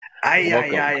Ay, ay,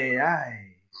 Welcome. ay, ay,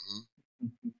 ay.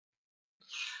 Mhm.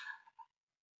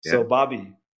 So, Yeah.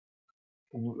 Bobby,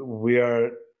 we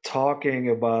are talking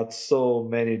about so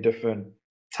many different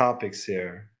topics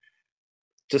here.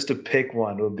 Just to pick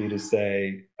one would be to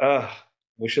say,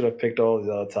 we should have picked all these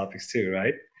other topics too,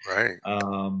 right? Right.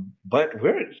 But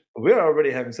we're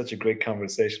already having such a great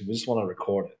conversation. We just want to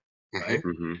record it, Mhm. right?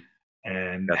 hmm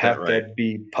And Got that have right. that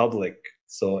be public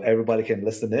so everybody can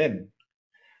listen in.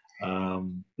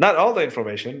 Not all the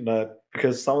information,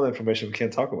 because some of the information we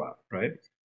can't talk about, right?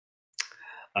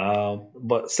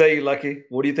 But say, Lucky,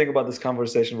 what do you think about this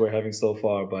conversation we're having so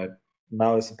far? But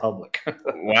now it's in public.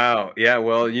 Wow. Yeah.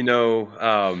 Well,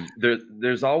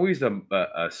 there's always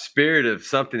a spirit of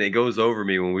something that goes over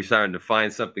me when we're starting to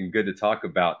find something good to talk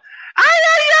about.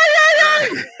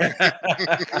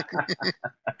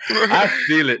 I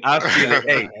feel it. I feel it.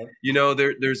 Hey,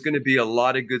 there's going to be a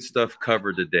lot of good stuff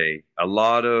covered today. A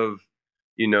lot of,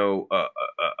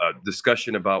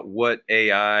 discussion about what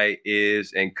AI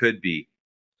is and could be.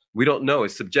 We don't know.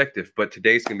 It's subjective, but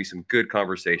today's going to be some good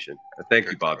conversation. Thank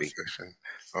you, Good Bobby. conversation.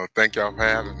 So thank y'all for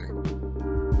having me.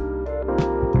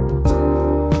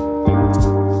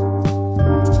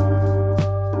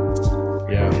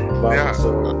 Yeah, Bob, Yeah.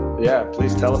 So,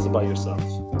 please tell us about yourself.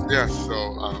 Yeah.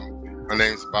 So my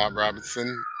name's Bob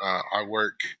Robinson. I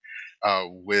work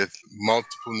with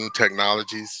multiple new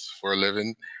technologies for a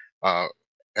living,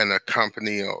 and a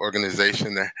company or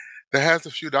organization that has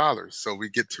a few dollars. So we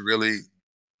get to really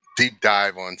deep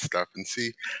dive on stuff and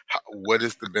see what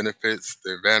is the benefits,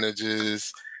 the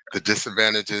advantages, the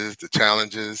disadvantages, the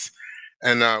challenges,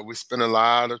 and we spend a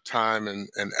lot of time and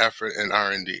effort in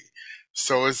R&D.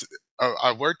 So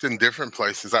I've worked in different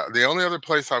places. The only other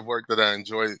place I've worked that I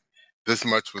enjoyed this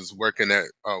much was working at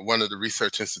one of the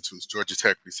research institutes, Georgia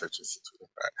Tech Research Institute, in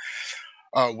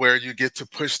fact, where you get to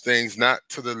push things not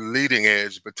to the leading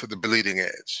edge, but to the bleeding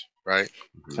edge, right?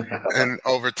 And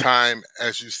over time,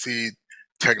 as you see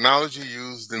technology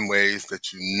used in ways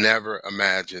that you never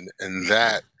imagined, and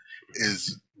that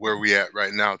is where we at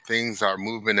right now. Things are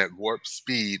moving at warp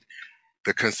speed.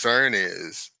 The concern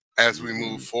is, as we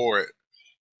move forward,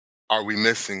 are we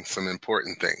missing some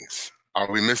important things?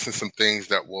 Are we missing some things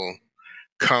that will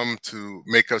come to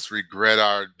make us regret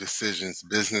our decisions,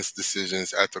 business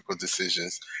decisions, ethical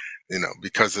decisions,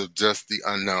 because of just the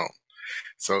unknown?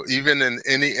 So even in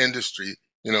any industry,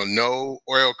 no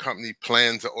oil company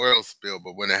plans an oil spill,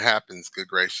 but when it happens, good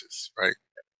gracious, right?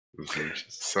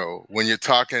 So when you're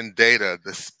talking data,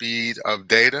 the speed of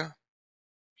data,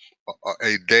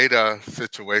 a data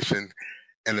situation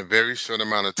in a very short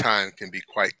amount of time can be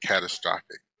quite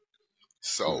catastrophic.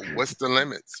 So what's the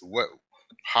limits?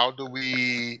 How do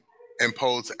we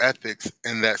impose ethics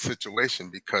in that situation?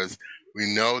 Because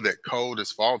we know that code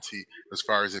is faulty as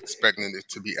far as expecting it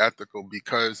to be ethical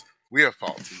because we are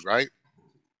faulty, right?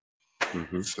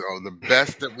 So the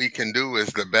best that we can do is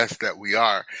the best that we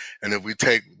are. And if we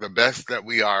take the best that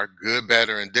we are, good,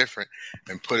 better, and different,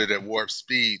 and put it at warp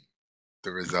speed,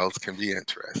 the results can be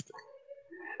interesting.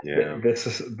 Yeah. This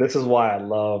is why I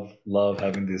love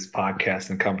having this podcast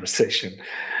and conversation,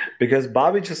 because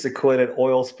Bobby just equated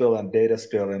oil spill and data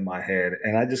spill in my head,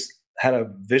 and I just had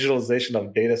a visualization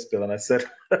of data spill, and I said,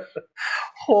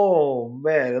 "Oh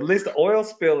man, at least the oil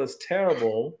spill is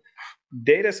terrible.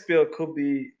 Data spill could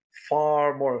be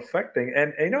far more affecting."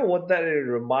 And you know what that is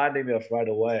reminding me of right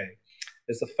away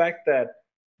is the fact that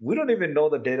we don't even know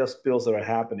the data spills that are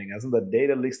happening, as in the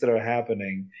data leaks that are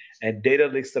happening and data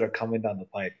leaks that are coming down the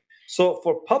pipe. So,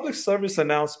 for public service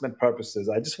announcement purposes,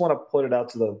 I just want to put it out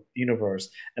to the universe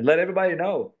and let everybody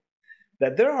know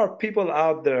that there are people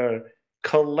out there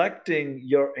collecting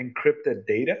your encrypted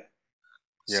data.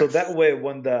 So Yes. that way,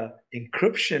 when the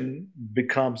encryption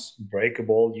becomes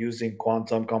breakable using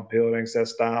quantum computing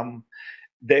system,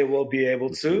 they will be able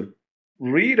to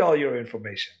read all your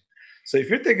information. So if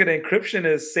you're thinking encryption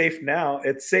is safe now,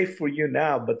 it's safe for you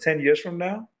now, but 10 years from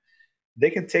now, they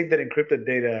can take that encrypted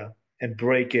data and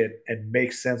break it and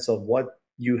make sense of what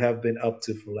you have been up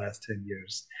to for the last 10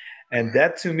 years. And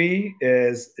that to me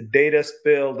is a data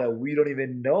spill that we don't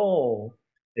even know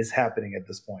is happening at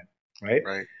this point, right?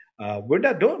 Right. We're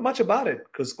not doing much about it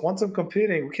because quantum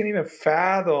computing, we can't even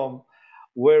fathom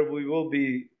where we will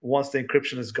be once the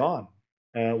encryption is gone.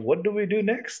 What do we do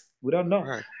next? We don't know.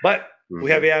 Right. But we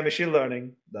have AI machine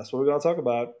learning. That's what we're going to talk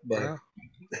about. But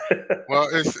Well,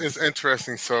 it's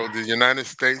interesting. So the United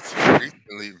States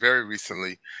very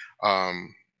recently,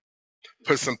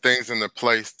 put some things into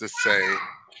place to say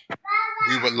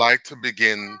we would like to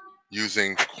begin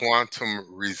using quantum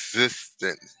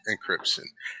resistant encryption,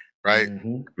 right?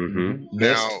 NIST,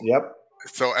 Now, yep.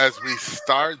 so as we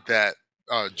start that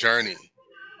journey,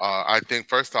 I think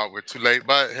first off, we're too late,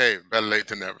 but hey, better late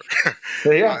than never.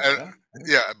 Yeah, And yeah.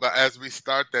 yeah, but as we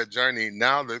start that journey,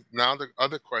 now the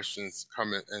other questions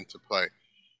come into play.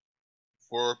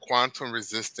 For quantum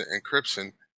resistant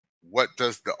encryption, what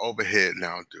does the overhead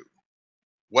now do?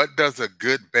 What does a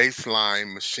good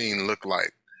baseline machine look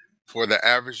like for the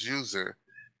average user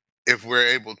if we're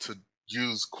able to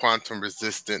use quantum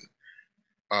resistant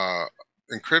uh,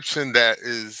 encryption that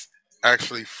is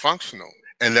actually functional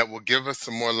and that will give us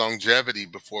some more longevity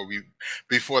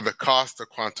before the cost of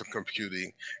quantum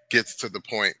computing gets to the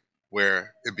point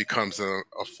where it becomes an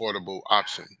affordable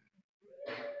option.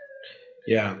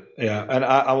 Yeah, yeah, and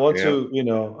I want Yeah.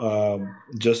 to,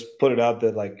 just put it out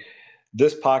there, like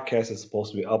this podcast is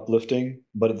supposed to be uplifting,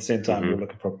 but at the same time, we're Hmm.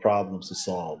 looking for problems to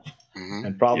solve, Hmm.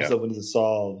 and problems Yeah. that we need to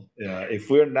solve. If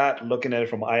we're not looking at it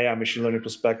from AI machine learning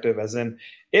perspective, as in,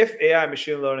 if AI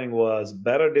machine learning was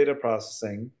better data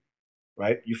processing,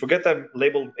 right? You forget that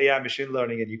label AI machine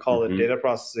learning and you call it Hmm. data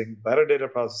processing,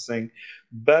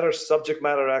 better subject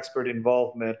matter expert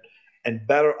involvement, and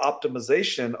better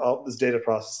optimization of this data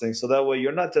processing. So that way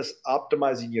you're not just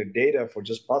optimizing your data for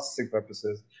just processing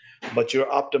purposes, but you're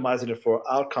optimizing it for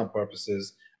outcome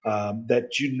purposes. That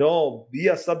be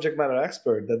a subject matter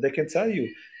expert, that they can tell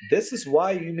you this is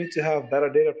why you need to have better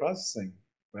data processing,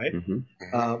 right? Hmm.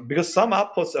 Hmm. Because some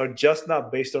outputs are just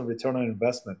not based on return on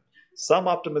investment. Some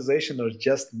optimization are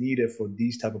just needed for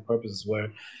these type of purposes. Where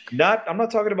not, I'm not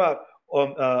talking about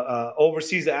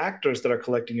overseas actors that are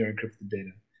collecting your encrypted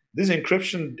data. This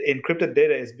encrypted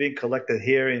data is being collected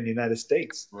here in the United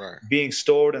States, Right, being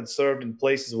stored and served in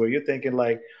places where you're thinking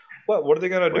like, what are they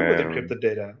going to do with Wow. encrypted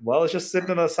data? Well, it's just sitting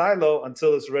in a silo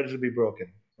until it's ready to be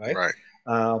broken, right? right.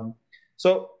 Um,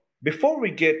 so before we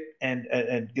get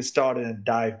get started and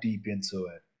dive deep into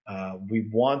it, we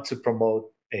want to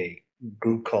promote a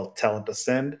group called Talent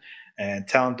Ascend. And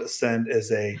Talent Ascend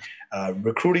is a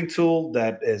recruiting tool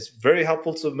that is very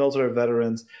helpful to military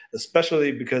veterans,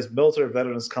 especially because military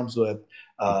veterans comes with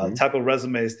Hmm. type of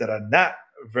resumes that are not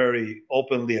very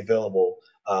openly available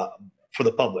for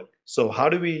the public. So how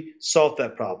do we solve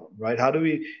that problem, right? How do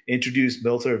we introduce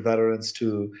military veterans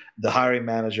to the hiring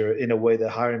manager in a way that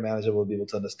hiring manager will be able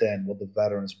to understand what the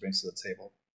veterans brings to the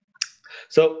table?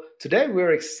 So today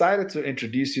we're excited to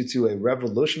introduce you to a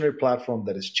revolutionary platform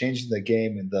that is changing the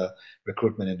game in the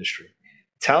recruitment industry.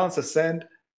 Talents Ascend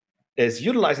is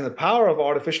utilizing the power of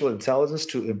artificial intelligence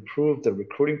to improve the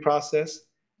recruiting process,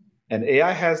 and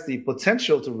AI has the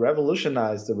potential to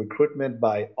revolutionize the recruitment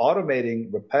by automating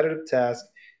repetitive tasks,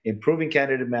 improving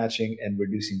candidate matching, and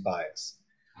reducing bias.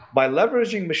 By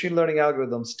leveraging machine learning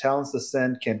algorithms, Talents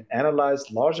Ascend can analyze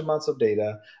large amounts of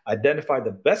data, identify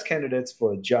the best candidates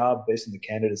for a job based on the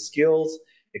candidate's skills,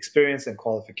 experience, and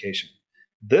qualification.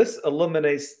 This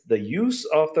eliminates the use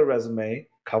of the resume,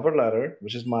 cover letter,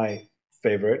 which is my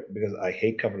favorite because I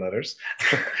hate cover letters,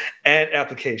 and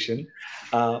application.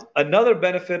 Another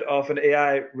benefit of an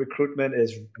AI recruitment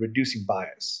is reducing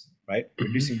bias, right? Hmm.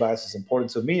 Reducing bias is important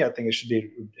to me. I think it should be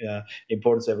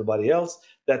important to everybody else.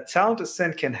 That Talent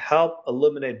Ascent can help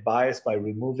eliminate bias by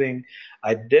removing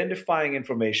identifying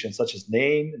information such as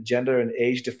name, gender, and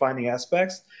age defining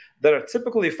aspects that are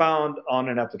typically found on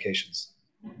an applications.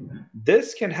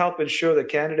 This can help ensure that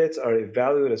candidates are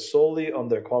evaluated solely on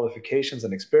their qualifications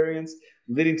and experience,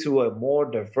 leading to a more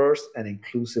diverse and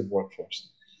inclusive workforce.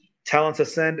 Talent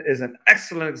Ascend is an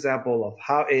excellent example of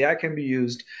how AI can be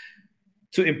used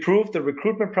to improve the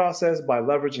recruitment process by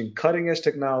leveraging cutting edge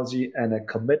technology and a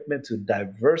commitment to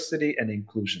diversity and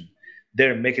inclusion.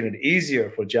 They're making it easier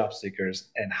for job seekers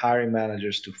and hiring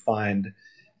managers to find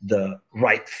the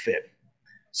right fit.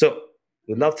 So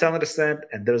we love Talent Ascent,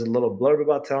 and there's a little blurb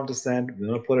about Talent Ascent. We're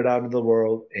going to put it out into the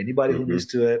world. Anybody who Hmm. needs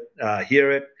to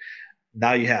hear it,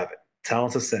 now you have it.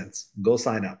 Talent Ascent. Go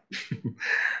sign up.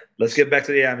 Let's get back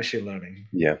to the AI machine learning.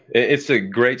 Yeah, it's a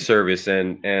great service,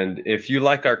 and if you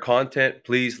like our content,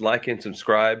 please like and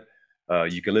subscribe.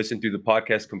 You can listen through the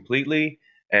podcast completely,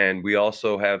 and we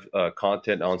also have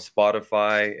content on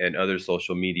Spotify and other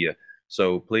social media.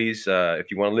 So please,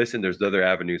 if you want to listen, there's other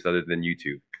avenues other than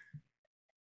YouTube.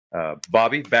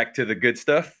 Bobby, back to the good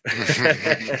stuff.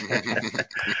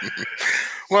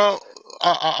 Well,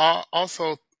 I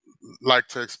also like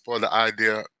to explore the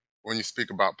idea when you speak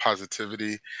about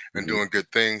positivity and Hmm. doing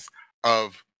good things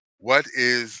of what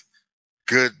is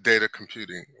good data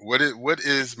computing. What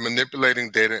is manipulating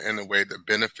data in a way that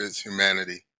benefits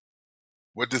humanity?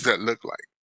 What does that look like?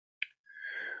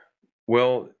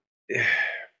 Well,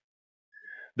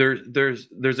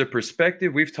 there's a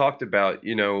perspective we've talked about,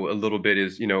 a little bit,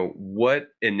 is what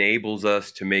enables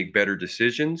us to make better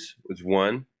decisions is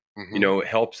one. Hmm. It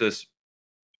helps us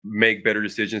make better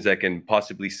decisions that can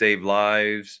possibly save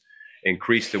lives,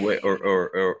 increase the way,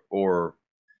 or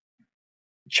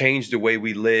change the way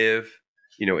we live,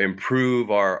 improve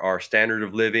our standard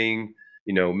of living,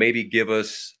 maybe give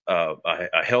us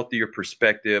a healthier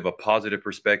perspective, a positive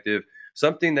perspective,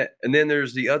 something that, and then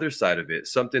there's the other side of it,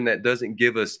 something that doesn't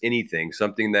give us anything,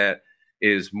 something that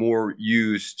is more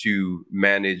used to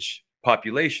manage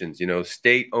populations,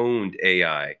 state owned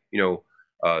AI,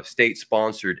 state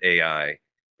sponsored AI.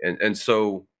 And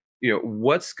so,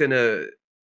 what's gonna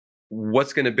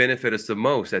benefit us the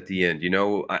most at the end?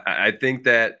 I think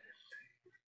that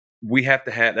we have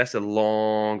to have, that's a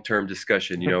long term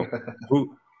discussion.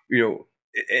 Who, you know,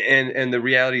 and the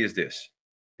reality is this,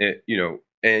 and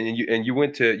you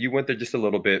went there just a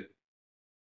little bit.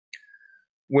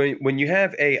 When you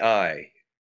have AI,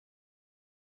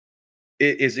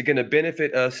 is it going to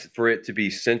benefit us for it to be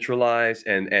centralized,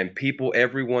 and people,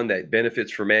 everyone that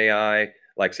benefits from AI,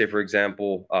 like say for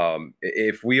example,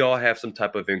 if we all have some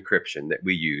type of encryption that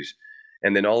we use,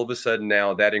 and then all of a sudden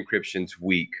now that encryption's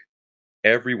weak,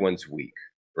 everyone's weak,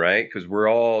 right? Because we're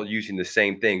all using the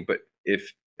same thing. But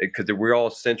if, because we're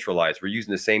all centralized, we're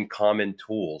using the same common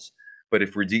tools. But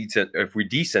if we're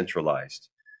decentralized,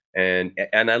 and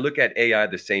I look at AI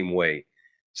the same way,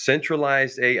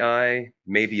 centralized AI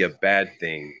may be a bad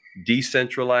thing.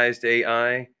 Decentralized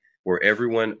AI, where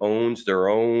everyone owns their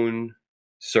own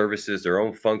services, their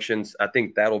own functions, I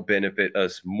think that'll benefit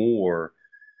us more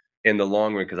in the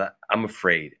long run, because I'm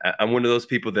afraid. I'm one of those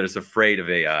people that is afraid of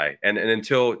AI. And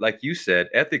until, like you said,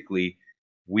 ethically,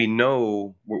 we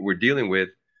know what we're dealing with,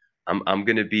 I'm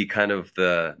going to be kind of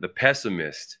the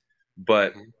pessimist.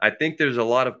 But Mhm. I think there's a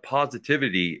lot of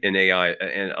positivity in AI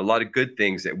and a lot of good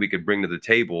things that we could bring to the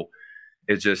table.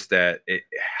 It's just that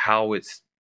how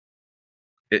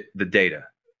the data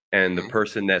and the Mhm.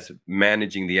 person that's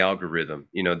managing the algorithm,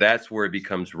 that's where it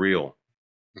becomes real.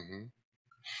 Mhm.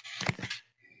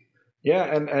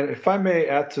 Yeah, and if I may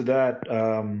add to that,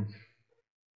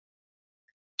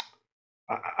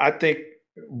 I think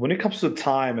when it comes to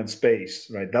time and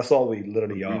space, right, that's all we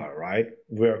literally Hmm. are, right?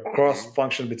 We're a cross Mhm.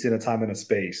 function between a time and a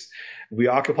space. We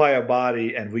occupy a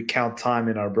body and we count time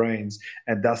in our brains,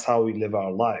 and that's how we live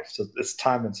our life. So it's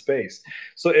time and space.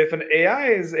 So if an AI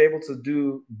is able to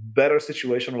do better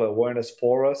situational awareness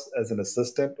for us as an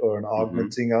assistant or an Hmm.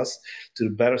 augmenting us to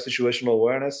better situational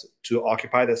awareness, to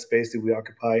occupy the space that we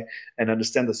occupy and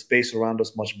understand the space around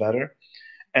us much better,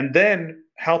 and then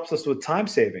helps us with time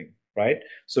saving, right?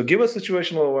 So give us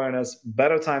situational awareness,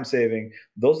 better time saving.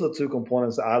 Those are the two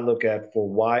components I look at for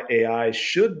why AI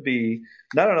should be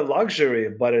not a luxury,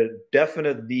 but a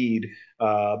definite need.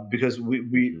 Because Hmm.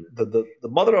 the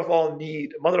mother of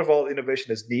all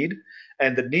innovation is need,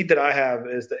 and the need that I have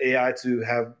is the AI to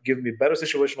have give me better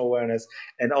situational awareness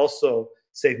and also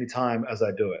save me time as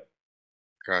I do it.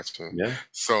 Gotcha. Yeah.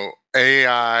 So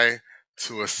AI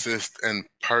to assist in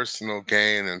personal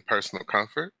gain and personal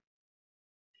comfort.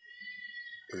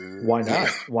 Why Yeah. not?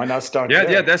 Why not start Yeah,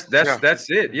 yeah, there? Yeah. that's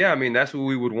it. Yeah, I mean, that's what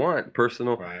we would want.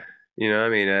 Personal, Right. I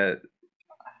mean, I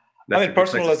that's a mean, good place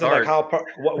personal to isn't like start. how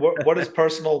what does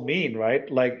personal mean, right?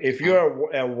 Like if Mhm.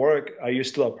 you're at work, are you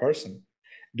still a person?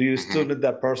 Do you still Mhm. need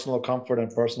that personal comfort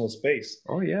and personal space,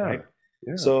 Oh yeah, right?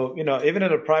 yeah. So even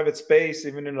in a private space,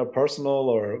 even in a personal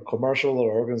or commercial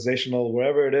or organizational,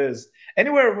 wherever it is,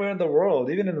 anywhere we're in the world,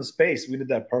 even in the space, we need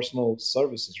that personal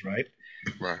services, right?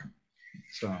 Right.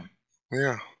 So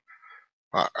Yeah.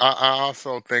 I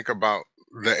also think about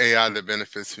the AI that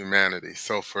benefits humanity.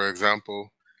 So, for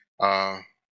example, uh,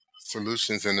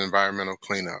 solutions in environmental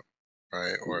cleanup,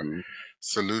 right, or Hmm.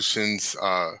 solutions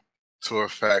to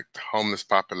affect homeless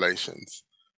populations.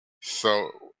 So,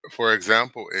 for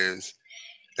example, is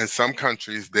in some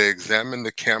countries they examine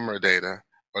the camera data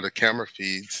or the camera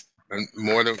feeds, and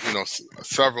more than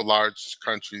several large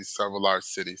countries, several large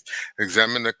cities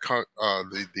examine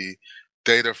the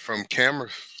data from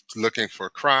looking for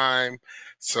crime.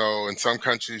 So in some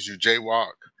countries, you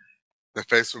jaywalk, the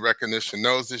facial recognition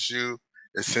knows it's you.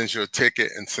 It sends you a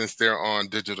ticket, and since they're on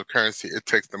digital currency, it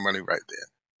takes the money right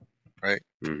there, right?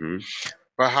 Hmm.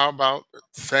 But how about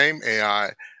same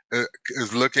AI uh,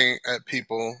 is looking at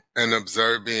people and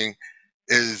observing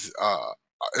is uh,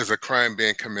 is a crime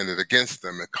being committed against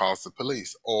them? It calls the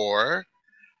police, or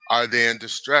are they in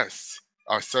distress?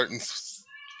 Are certain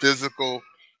physical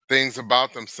things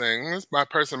about them saying my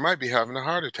person might be having a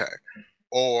heart attack?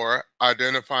 Or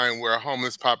identifying where a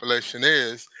homeless population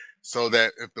is so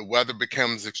that if the weather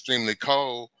becomes extremely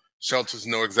cold, shelters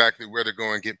know exactly where to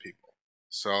go and get people.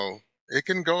 So it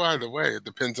can go either way. It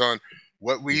depends on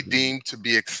what we Hmm. deem to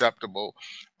be acceptable.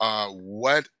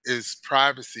 What is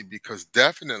privacy? Because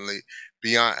definitely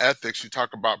beyond ethics, you talk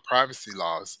about privacy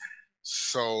laws.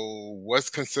 So, what's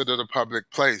considered a public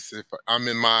place? If I'm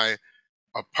in my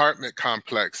apartment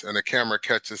complex and a camera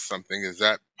catches something, is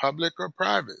that public or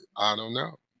private? I don't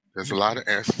know. There's a lot of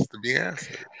answers to be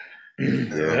answered.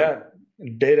 Yeah. Yeah,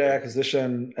 data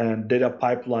acquisition and data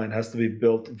pipeline has to be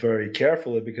built very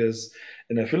carefully because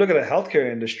if you look at the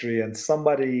healthcare industry and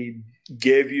somebody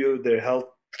gave you their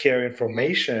healthcare Mhm.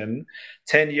 information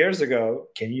 10 years ago,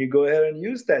 can you go ahead and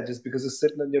use that just because it's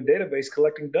sitting in your database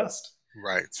collecting dust?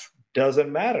 Right.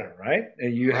 Doesn't matter, right?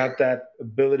 And you Right. have that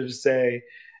ability to say,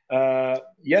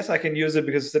 yes, I can use it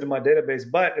because it's in my database,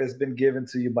 but it's been given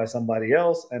to you by somebody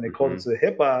else. And according Hmm. to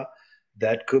HIPAA,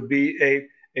 that could be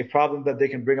a problem that they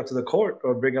can bring up to the court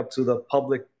or bring up to the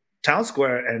public town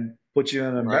square and put you in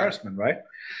an Right. embarrassment, right?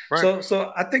 Right.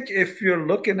 So I think if you're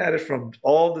looking at it from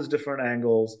all these different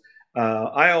angles,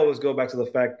 I always go back to the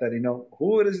fact that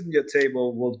who it is in your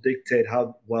table will dictate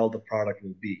how well the product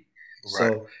will be. Right.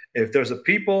 So if there's a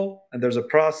people and there's a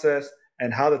process,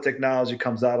 and how the technology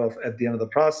comes out of at the end of the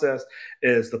process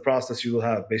is the process you will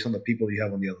have based on the people you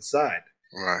have on the other side.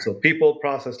 Right. So people,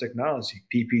 process, technology,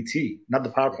 PPT, not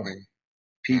the PowerPoint. Hmm.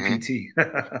 PPT.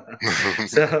 Hmm.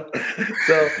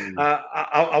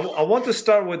 I want to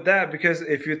start with that because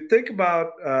if you think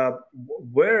about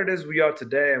where it is we are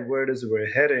today and where it is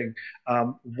we're heading,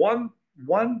 one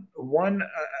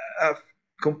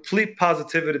complete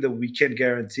positivity that we can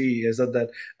guarantee is that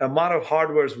amount of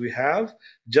hardwares we have,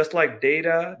 just like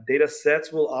data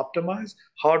sets will optimize,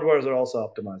 hardwares are also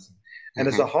optimizing. And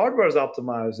as the hardware is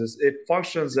optimized, it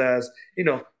functions as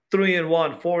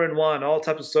 3-in-1, 4-in-1, all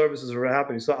types of services are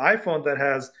happening. So iPhone that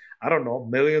has, I don't know,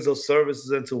 millions of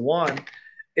services into one,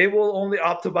 it will only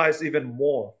optimize even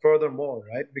more, furthermore,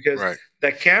 right? Because Right.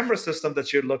 that camera system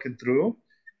that you're looking through,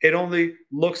 it only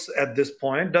looks at this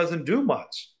point, doesn't do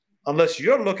much unless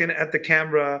you're looking at the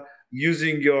camera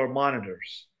using your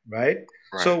monitors, right?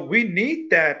 Right. So we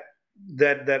need that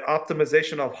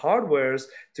optimization of hardwares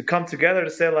to come together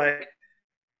to say like,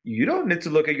 you don't need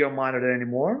to look at your monitor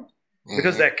anymore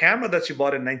because Hmm. that camera that you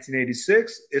bought in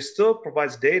 1986 it still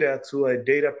provides data to a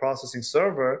data processing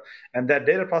server, and that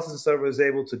data processing server is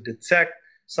able to detect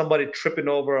somebody tripping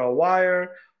over a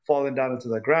wire, falling down into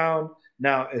the ground.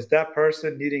 Now, is that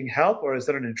person needing help or is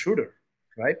that an intruder,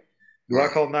 right? Do I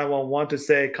Right. call 911 to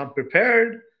say come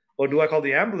prepared, or do I call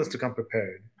the ambulance to come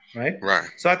prepared, right? Right.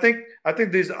 So I think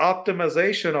this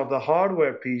optimization of the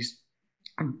hardware piece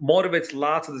motivates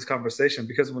lots of this conversation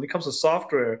because when it comes to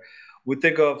software, we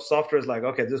think of software as like,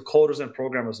 okay, this coders and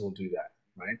programmers will do that,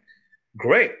 right?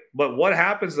 Great. But what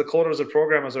happens? The coders and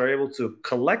programmers are able to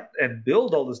collect and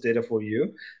build all this data for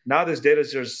you. Now this data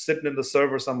is just sitting in the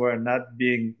server somewhere and not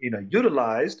being,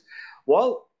 utilized.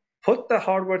 Well, put the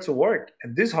hardware to work.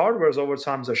 And these hardwares over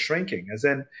time are shrinking. As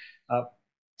in, uh,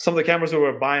 some of the cameras that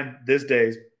we're buying these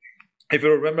days, if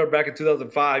you remember back in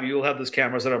 2005, you'll have those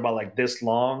cameras that are about like this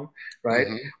long, right?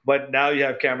 Hmm. But now you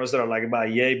have cameras that are like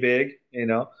about yay big,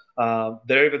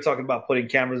 they're even talking about putting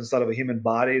cameras inside of a human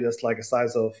body that's like a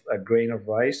size of a grain of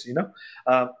rice.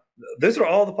 Uh, these are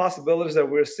all the possibilities that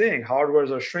we're seeing. Hardwares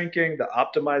are shrinking, they're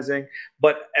optimizing,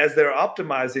 but as they're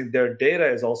optimizing, their data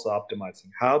is also optimizing.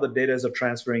 How the data is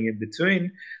transferring in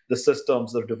between the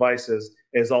systems, the devices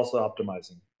is also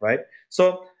optimizing, right?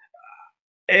 So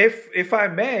if I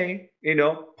may,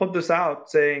 put this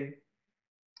out saying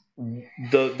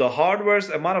the hardware's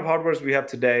amount of hardwares we have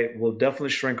today will definitely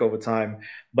shrink over time,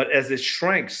 but as it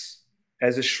shrinks,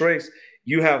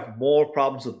 you have more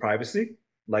problems with privacy,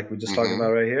 like we just talked Hmm.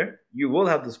 about right here. You will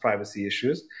have those privacy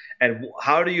issues, and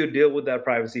how do you deal with that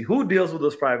privacy? Who deals with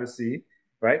this privacy,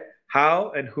 right?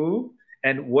 How and who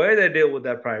and where they deal with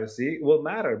that privacy will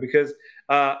matter because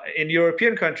in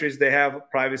European countries they have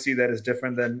privacy that is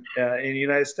different than in the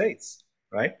United States,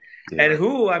 right? And Yeah.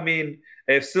 who, I mean,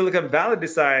 if Silicon Valley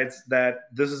decides that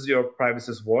this is your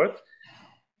privacy's worth,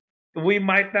 we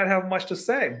might not have much to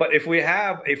say. But if we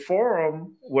have a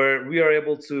forum where we are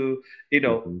able to, you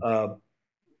know, Hmm. uh,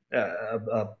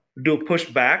 uh, do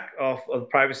pushback of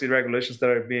privacy regulations that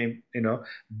are being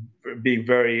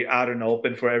very out and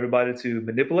open for everybody to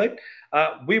manipulate,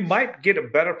 we might get a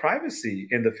better privacy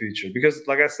in the future. Because,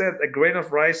 like I said, a grain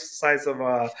of rice size of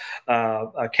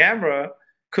a camera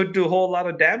could do a whole lot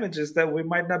of damages that we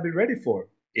might not be ready for,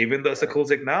 even though it's a Right. cool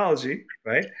technology,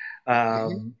 right?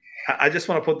 Hmm. I just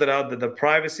want to put that out that the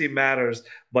privacy matters,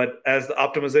 but as the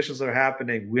optimizations are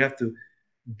happening, we have to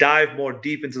dive more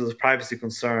deep into those privacy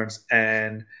concerns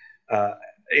and uh,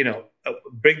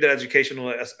 bring the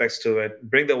educational aspects to it,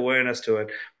 bring the awareness to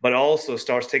it, but also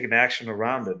starts taking action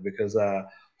around it because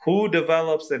who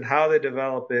develops and how they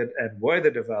develop it and where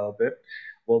they develop it,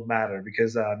 will matter,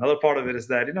 because another part of it is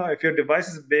that, if your device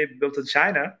is being built in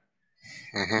China,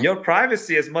 Mm-hmm. your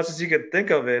privacy, as much as you can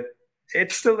think of it,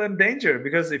 it's still in danger.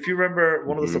 Because if you remember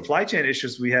one of the supply chain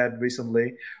issues we had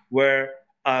recently, where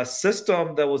a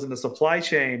system that was in the supply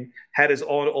chain had its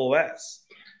own OS.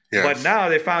 Yes. But now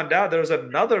they found out there was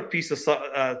another piece of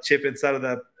chip inside of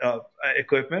that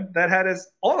equipment that had its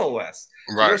own OS.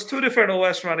 So Right. there's two different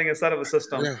OS running inside of a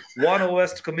system. Yeah. One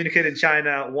OS to communicate in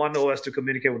China, one OS to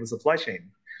communicate with the supply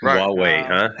chain. Right. Huawei,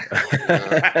 huh?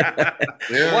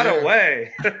 Yeah, what yeah. a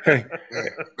way.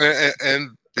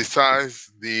 And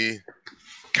besides the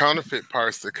counterfeit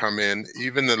parts that come in,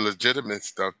 even the legitimate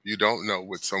stuff, you don't know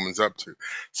what someone's up to.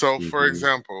 So, for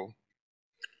example,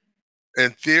 in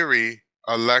theory,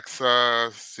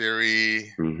 Alexa,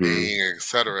 Siri, Bing,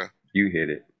 etc., you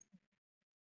hit it.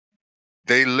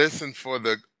 they listen for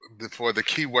the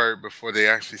keyword before they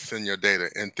actually send your data,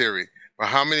 in theory. But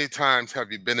how many times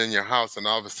have you been in your house and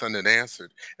all of a sudden it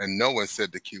answered and no one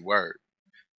said the keyword?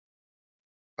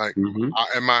 Like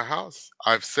in my house,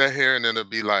 I've sat here and it'll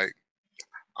be like,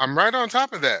 I'm right on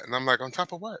top of that. And I'm like, on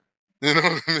top of what? You know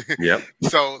what I mean? Yep.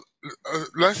 So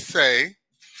let's say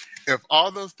if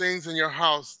all those things in your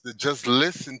house that just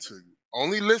listen to you,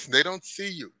 only listen, they don't see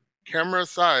you. Camera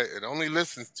aside, it only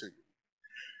listens to you.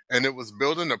 And it was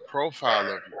building a profile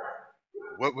of you.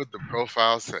 What would the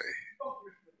profile say?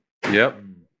 Yep.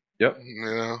 You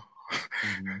know,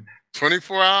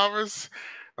 24 hours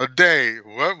a day,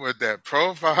 what would that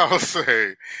profile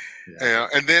say? Yeah.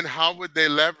 And then how would they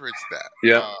leverage that?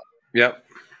 Yep.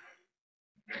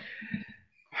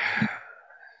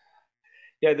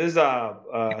 Yeah, there's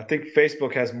I think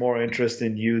Facebook has more interest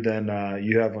in you than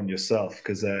you have on yourself,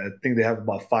 because I think they have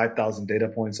about 5,000 data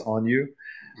points on you,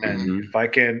 and if I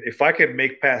can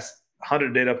make past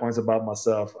 100 data points about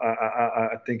myself,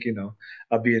 I think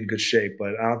I'll be in good shape.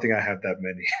 But I don't think I have that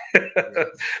many.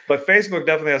 But Facebook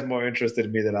definitely has more interest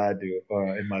in me than I do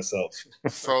in myself.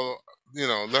 So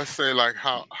let's say like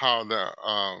how the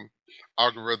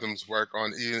algorithms work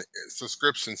on even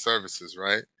subscription services,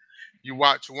 right? You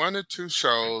watch 1 or 2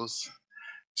 shows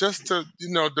just to,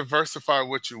 diversify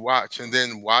what you watch, and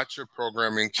then watch your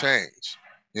programming change.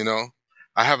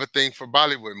 I have a thing for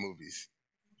Bollywood movies.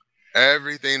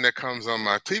 Everything that comes on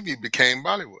my TV became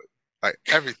Bollywood, like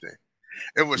everything.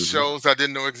 It was shows I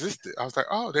didn't know existed. I was like,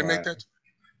 oh, they make that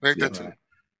too.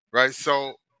 Right.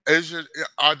 So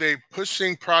are they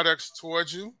pushing products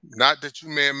towards you? Not that you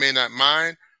may or may not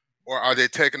mind, or are they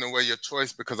taking away your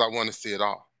choice because I want to see it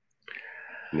all?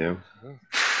 Yeah.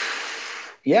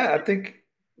 Yeah, I think.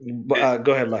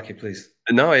 Go ahead, Lucky, please.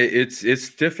 No, it's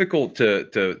difficult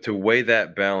to weigh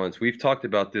that balance. We've talked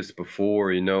about this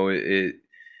before.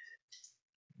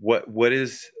 What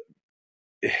is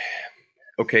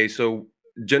okay? So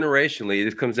generationally,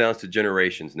 this comes down to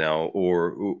generations now,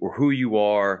 or who you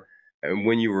are and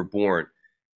when you were born.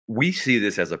 We see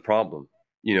this as a problem.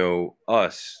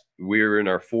 Us, we're in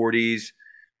our 40s.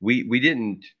 We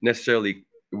didn't necessarily.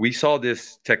 We saw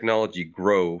this technology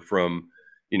grow from,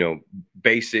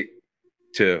 basic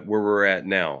to where we're at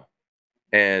now.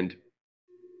 And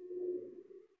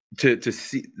to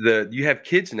see you have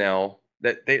kids now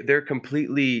that they're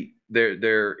completely,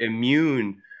 they're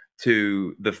immune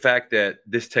to the fact that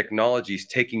this technology is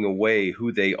taking away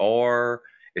who they are,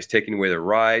 is taking away their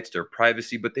rights, their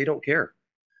privacy, but they don't care.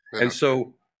 And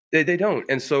so they don't.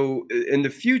 And so in the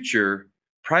future,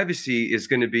 privacy is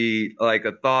going to be like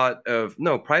a thought of,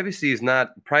 no, privacy is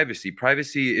not privacy.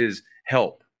 Privacy is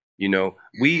help.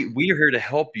 We are here to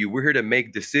help you. We're here to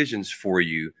make decisions for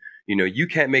you. You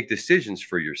can't make decisions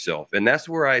for yourself. And that's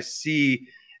where I see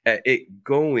it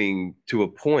going to a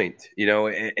point,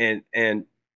 and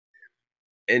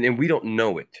we don't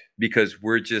know it because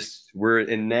we're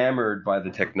enamored by the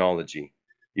technology.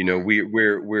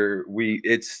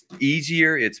 It's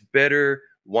easier, it's better.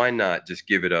 Why not just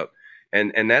give it up?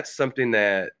 And that's something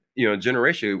that,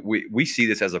 generation, we see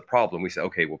this as a problem. We say,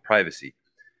 okay, well, privacy.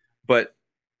 But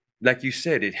like you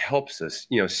said, it helps us.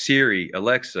 Siri,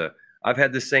 Alexa, I've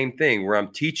had the same thing where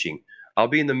I'm teaching. I'll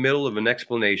be in the middle of an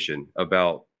explanation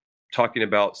about talking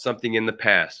about something in the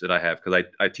past that I have, because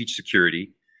I teach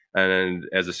security. And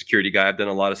as a security guy, I've done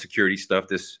a lot of security stuff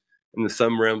that's in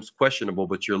some realms questionable,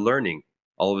 but you're learning.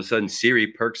 All of a sudden, Siri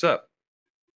perks up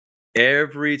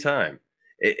every time.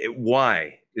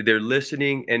 Why? They're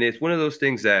listening, and it's one of those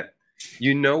things that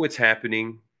it's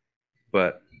happening,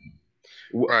 but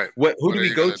who do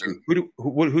we go to?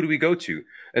 Who do we go to?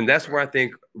 And that's where I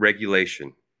think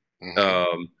regulation.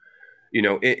 In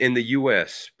the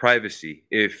U.S., privacy.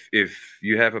 If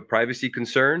you have a privacy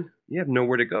concern, you have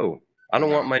nowhere to go. I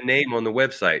don't want my name on the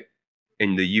website.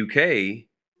 In the UK,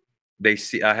 they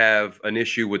see I have an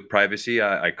issue with privacy,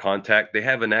 I contact. They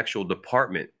have an actual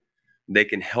department. They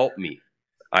can help me.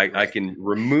 I can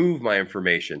remove my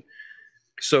information.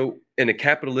 So in a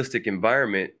capitalistic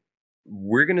environment,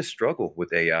 we're going to struggle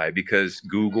with AI because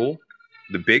Google,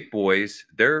 the big boys,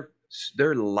 they're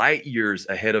light years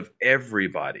ahead of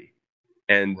everybody,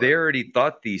 and they already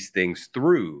thought these things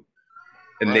through,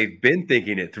 and they've been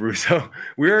thinking it through. So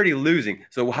we're already losing.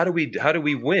 So how do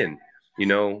we win?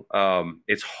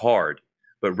 It's hard.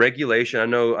 But regulation, I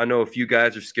know a few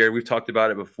guys are scared. We've talked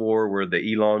about it before, where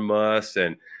the Elon Musk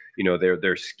and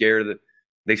they're scared that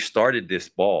they started this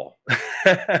ball.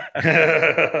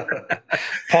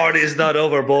 Party is not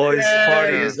over, boys. Yeah,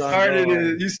 Party is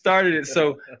ongoing. You started it.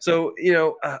 So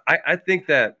I think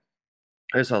that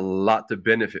there's a lot to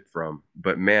benefit from.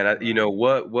 But man,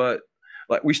 what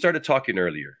like we started talking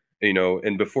earlier,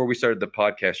 and before we started the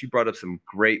podcast, you brought up some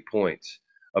great points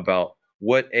about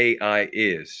what AI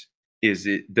is. Does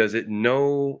it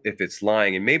know if it's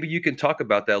lying? And maybe you can talk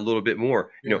about that a little bit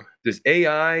more. Does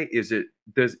AI, is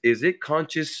it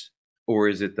conscious, or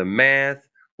is it the math,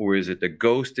 or is it the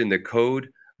ghost in the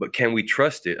code? But can we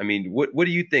trust it? I mean, what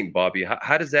do you think, Bobby?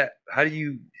 How do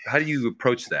you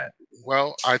approach that?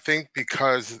 Well, I think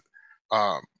because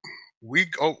we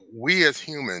as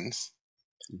humans,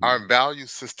 our value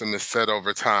system is set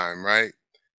over time, right?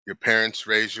 Your parents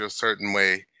raise you a certain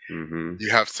way.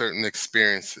 You have certain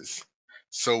experiences.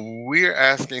 So we're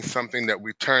asking something that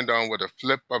we turned on with a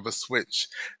flip of a switch,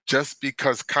 just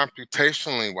because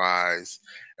computationally wise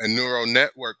and neural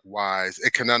network wise,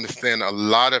 it can understand a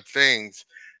lot of things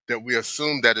that we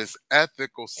assume that its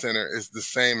ethical center is the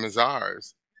same as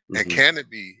ours. And can it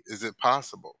be? Is it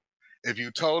possible? If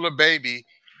you told a baby,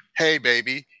 hey,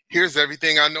 baby, here's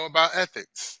everything I know about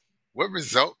ethics, what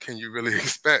result can you really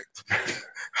expect?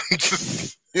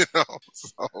 Just,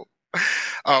 so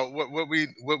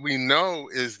what we know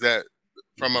is that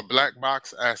from a black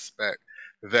box aspect,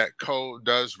 that code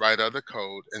does write other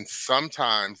code, and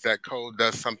sometimes that code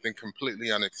does something completely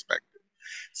unexpected.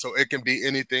 So it can be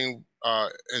anything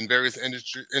in various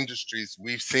industries.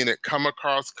 We've seen it come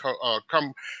across,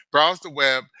 browse the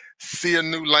web, see a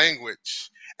new language,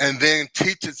 and then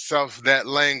teach itself that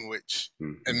language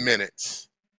in minutes,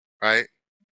 right?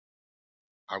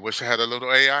 I wish I had a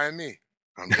little AI in me.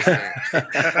 I'm just saying.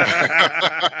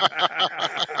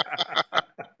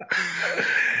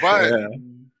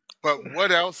 But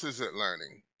what else is it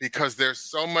learning? Because there's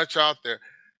so much out there,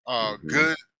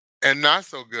 good and not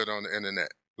so good on the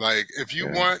internet. Like if you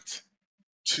want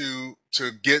to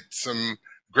get some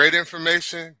great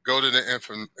information, go to the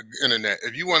internet.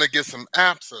 If you want to get some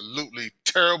absolutely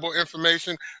terrible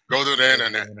information, go to the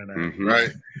internet.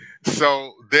 Right?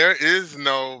 So there is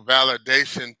no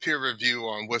validation, peer review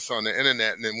on what's on the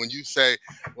internet. And then when you say,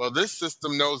 well, this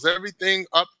system knows everything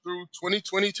up through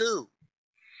 2022.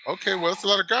 Okay, well, it's a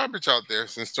lot of garbage out there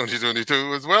since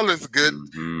 2022, as well as good,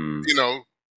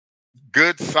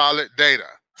 good solid data.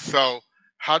 So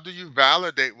how do you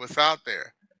validate what's out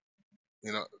there?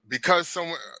 Because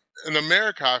somewhere in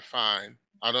America,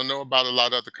 I don't know about a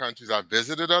lot of other countries. I've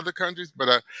visited other countries,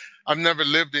 but I've never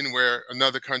lived anywhere,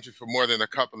 another country for more than a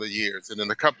couple of years. And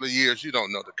in a couple of years, you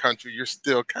don't know the country. You're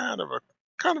still kind of a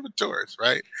tourist,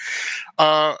 right?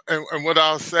 And what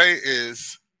I'll say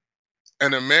is,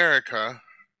 in America,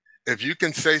 if you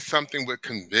can say something with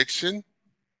conviction,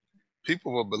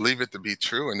 people will believe it to be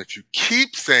true. And if you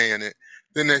keep saying it,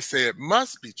 then they say it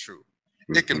must be true.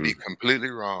 It can be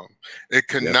completely wrong. It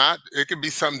cannot. It can be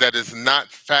something that is not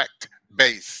fact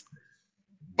based.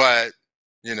 But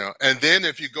and then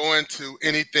if you go into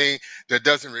anything that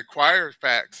doesn't require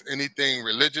facts, anything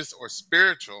religious or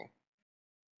spiritual,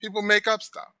 people make up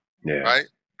stuff. Right.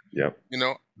 Yep.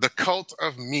 The cult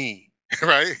of me.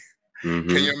 Right. Can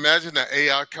you imagine an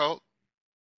AI cult?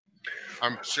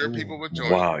 I'm sure people would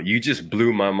join. Wow, you just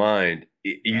blew my mind.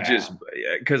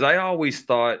 Because I always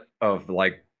thought of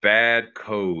like bad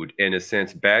code, in a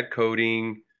sense, bad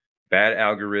coding, bad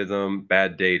algorithm,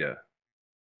 bad data.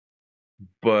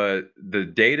 But the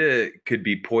data could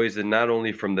be poisoned not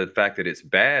only from the fact that it's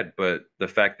bad, but the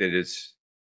fact that it's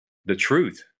the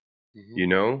truth.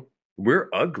 We're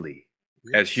ugly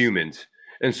as humans.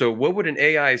 And so what would an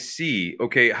AI see?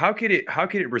 Okay, how could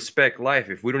it respect life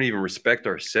if we don't even respect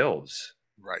ourselves?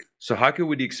 Right. So how could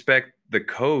we expect the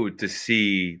code to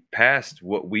see past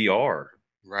what we are?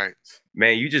 Right.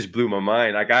 Man, you just blew my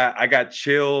mind. I got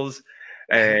chills,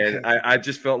 and I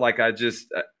just felt like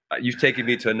you've taken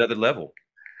me to another level.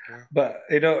 But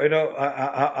I'm going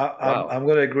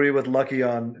to agree with Lucky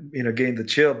on getting the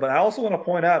chill. But I also want to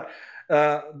point out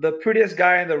the prettiest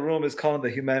guy in the room is calling the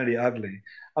humanity ugly.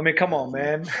 I mean, come on,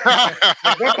 man. Like,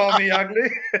 don't call me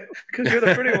ugly because you're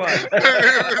the pretty one.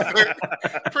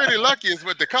 Pretty lucky is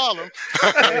what they call them.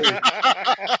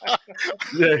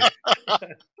 Yeah.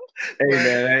 Hey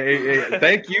man, hey,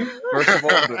 thank you first of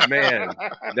all, but man,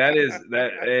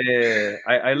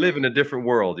 I live in a different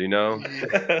world, you know.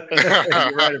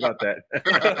 You're right about that.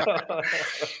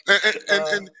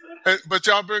 But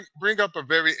y'all bring up a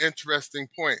very interesting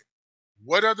point.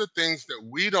 What are the things that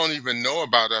we don't even know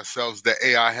about ourselves that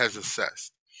AI has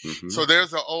assessed? Mhm. So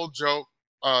there's an old joke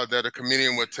that a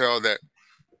comedian would tell that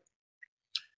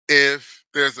if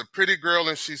there's a pretty girl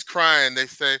and she's crying, they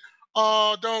say,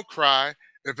 "Oh, don't cry."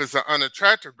 If it's an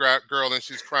unattractive girl and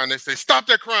she's crying, they say, "Stop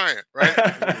that crying," right?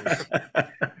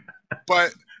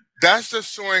 But that's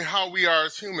just showing how we are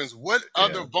as humans. What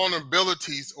other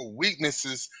vulnerabilities or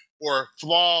weaknesses or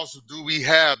flaws do we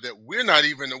have that we're not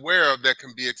even aware of that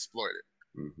can be exploited?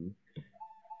 Mm-hmm.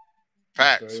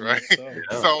 Facts, right?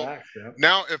 So Facts, yeah.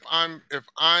 now if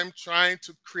I'm trying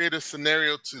to create a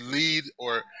scenario to lead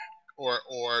or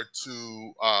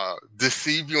to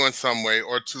deceive you in some way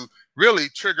or to really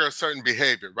trigger a certain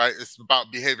behavior, right? It's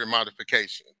about behavior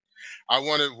modification. I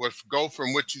want to go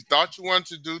from what you thought you wanted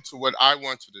to do to what I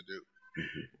want you to do.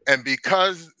 Mm-hmm. And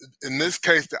because in this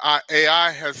case, the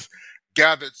AI has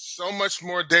gathered so much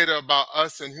more data about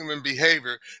us and human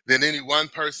behavior than any one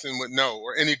person would know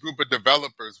or any group of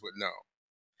developers would know.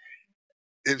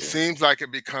 It seems like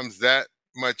it becomes that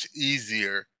much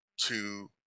easier to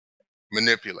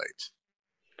manipulate,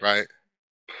 right?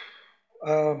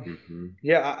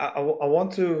 Yeah, I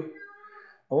want to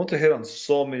hit on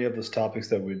so many of those topics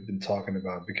that we've been talking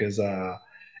about because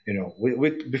we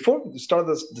before we started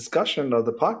this discussion of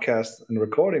the podcast and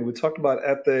recording, we talked about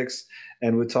ethics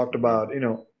and we talked about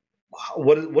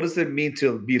what does it mean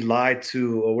to be lied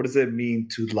to, or what does it mean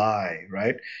to lie,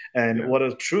 right? And what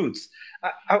are truths?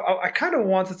 I kind of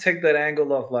want to take that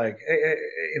angle of like, it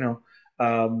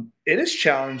is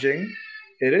challenging.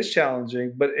 It is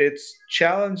challenging, but it's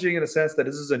challenging in the sense that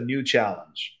this is a new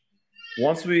challenge.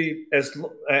 Once we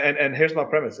and here's my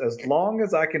premise: as long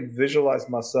as I can visualize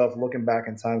myself looking back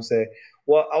in time, say,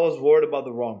 well, I was worried about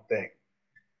the wrong thing.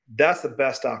 That's the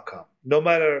best outcome. No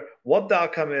matter what the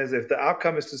outcome is, if the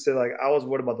outcome is to say like I was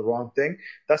worried about the wrong thing,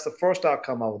 that's the first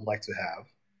outcome I would like to have.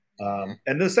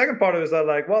 And the second part of it is that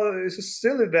like, well, it's just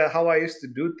silly that how I used to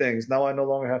do things. Now I no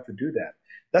longer have to do that.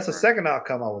 That's the second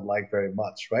outcome I would like very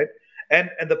much, right?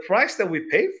 And the price that we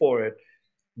pay for it,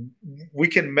 we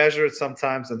can measure it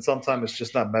sometimes, and sometimes it's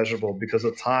just not measurable because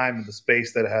of time and the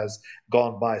space that has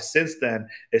gone by since then.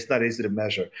 It's not easy to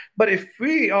measure. But if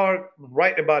we are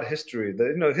right about history,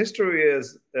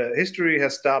 history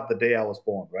has stopped the day I was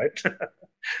born, right?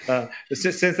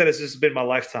 Since then, it's just been my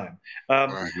lifetime.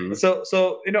 So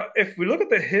if we look at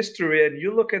the history and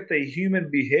you look at the human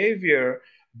behavior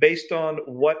based on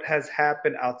what has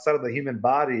happened outside of the human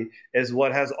body, is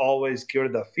what has always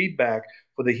given the feedback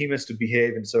for the humans to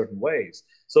behave in certain ways.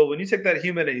 So when you take that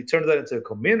human and you turn that into a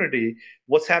community,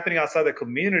 what's happening outside the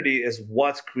community is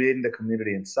what's creating the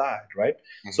community inside, right?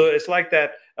 So it's like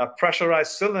that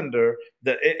pressurized cylinder.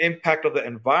 The impact of the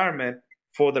environment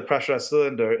for the pressurized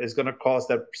cylinder is going to cause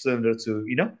that cylinder to,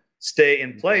 stay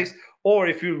in place. Or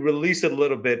if you release it a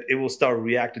little bit, it will start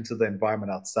reacting to the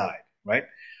environment outside, right?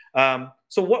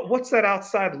 So what's that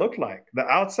outside look like? The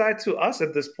outside to us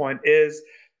at this point is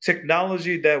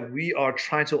technology that we are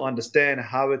trying to understand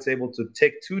how it's able to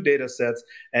take two data sets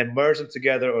and merge them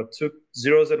together, or two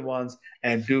zeros and ones,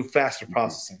 and do faster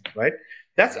processing, right?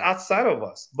 That's outside of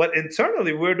us. But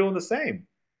internally, we're doing the same,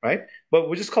 right? But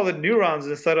we just call it neurons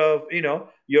instead of,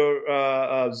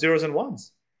 your zeros and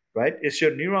ones, right? It's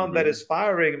your neuron that is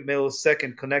firing a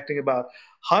millisecond, connecting about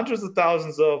hundreds of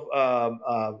thousands of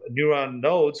neuron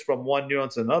nodes from one neuron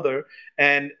to another.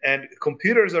 And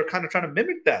computers are kind of trying to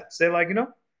mimic that. Say like,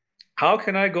 how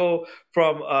can I go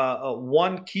from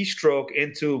one keystroke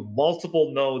into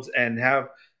multiple nodes and have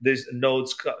these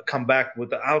nodes come back with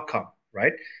the outcome,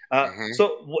 right?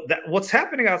 So what's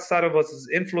happening outside of us is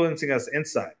influencing us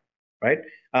inside, right?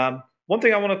 One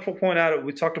thing I want to point out,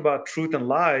 we talked about truth and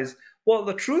lies. Well,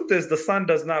 the truth is the sun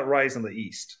does not rise in the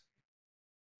east,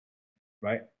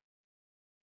 right?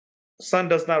 Sun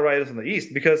does not rise in the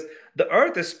east because the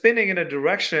earth is spinning in a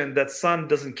direction that sun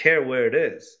doesn't care where it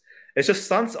is. It's just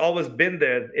sun's always been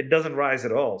there. It doesn't rise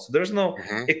at all. So there's no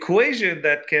equation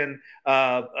that can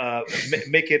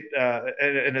make it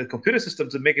in a computer system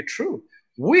to make it true.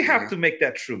 We have to make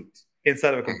that truth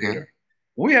inside of a computer.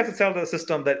 We have to tell the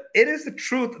system that it is the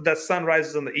truth that sun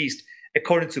rises in the east,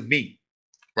 according to me.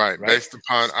 Right, right? based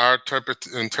upon our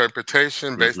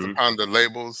interpretation, based Mm-hmm. upon the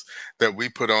labels that we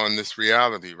put on this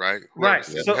reality, right? Whoever Right.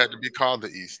 said Yeah. it So had to be called the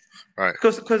East, right?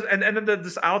 because and then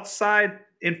this outside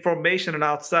information and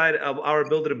outside of our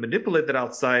ability to manipulate that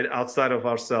outside of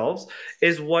ourselves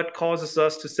is what causes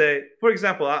us to say, for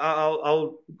example,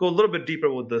 I'll go a little bit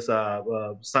deeper with this.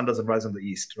 Sun doesn't rise in the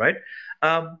east, right?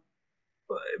 Um,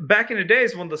 Back in the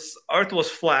days when the Earth was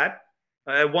flat,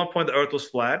 at one point the Earth was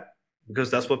flat because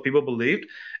that's what people believed,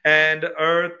 and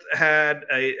Earth had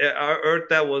a Earth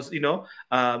that was in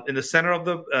the center of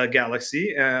the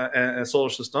galaxy and solar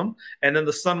system, and then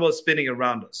the sun was spinning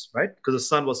around us, right? Because the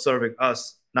sun was serving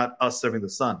us, not us serving the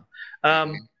sun.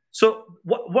 Hmm. So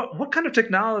what kind of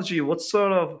technology, what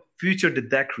sort of future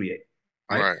did that create,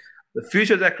 right? Right. The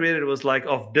future that created was like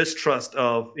of distrust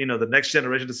of the next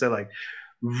generation to say like,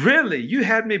 really, you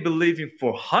had me believing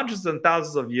for hundreds and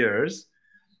thousands of years,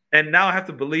 and now I have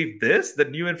to believe this, the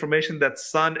new information that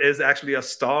sun is actually a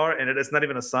star and it is not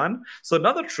even a sun. So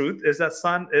another truth is that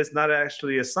sun is not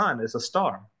actually a sun, it's a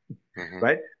star, Hmm.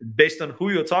 right? Based on who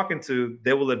you're talking to,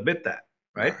 they will admit that,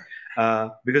 right?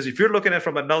 Because if you're looking at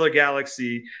from another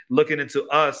galaxy, looking into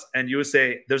us, and you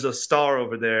say there's a star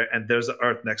over there and there's an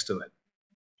Earth next to it,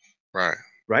 Right.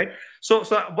 right? So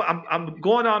I'm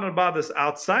going on about this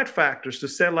outside factors to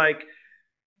say like,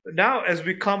 now as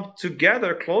we come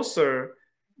together closer,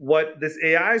 what this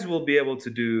AIs will be able to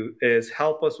do is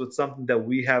help us with something that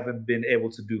we haven't been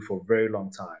able to do for a very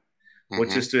long time,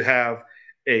 which Hmm. is to have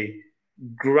a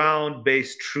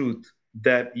ground-based truth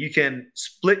that you can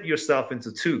split yourself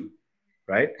into two,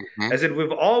 right? Hmm. As in,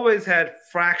 we've always had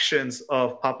fractions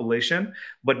of population,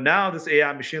 but now this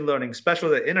AI machine learning,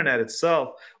 especially the internet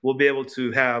itself, will be able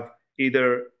to have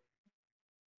either,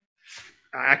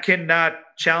 I cannot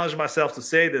challenge myself to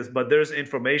say this, but there's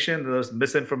information, there's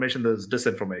misinformation, there's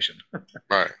disinformation,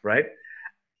 Right. right?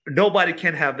 Nobody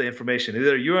can have the information.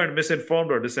 Either you're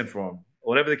misinformed or disinformed.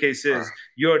 Whatever the case Right. is,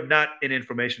 you're not in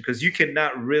information because you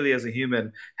cannot really, as a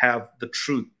human, have the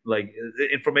truth. Like,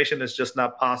 information is just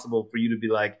not possible for you to be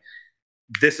like,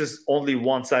 this is only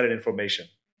one-sided information.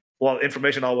 Well,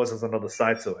 information always has another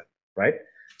side to it, right?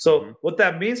 Mm-hmm. So what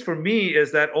that means for me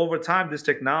is that over time, this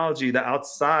technology, the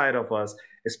outside of us,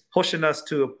 is pushing us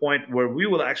to a point where we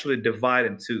will actually divide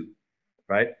in two,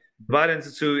 right? Divide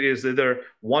into two is either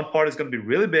one part is going to be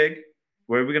really big,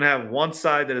 where we're going to have one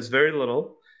side that is very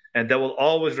little, and that will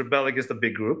always rebel against the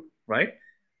big group, right?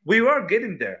 We are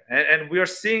getting there, and we are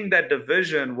seeing that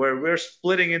division where we're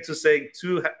splitting into saying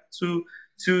two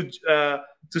two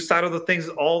side of the things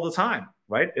all the time,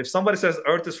 right? If somebody says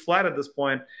Earth is flat at this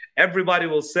point, everybody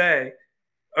will say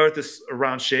Earth is a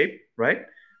round shape, right?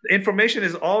 The information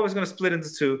is always going to split into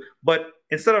two, but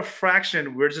instead of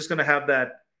fraction, we're just going to have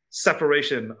that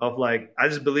separation of like, I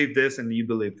just believe this and you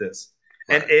believe this.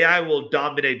 And Right. AI will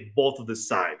dominate both of the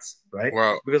sides, right?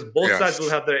 Well, Because both sides will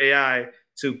yes. have their AI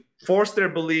to force their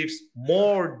beliefs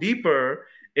more deeper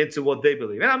into what they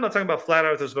believe. And I'm not talking about flat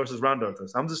earthers versus round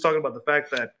earthers. I'm just talking about the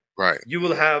fact that Right. you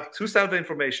will have two sides of the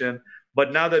information,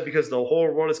 but now that because the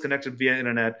whole world is connected via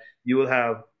internet, you will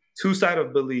have two sides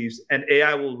of beliefs, and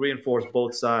AI will reinforce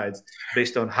both sides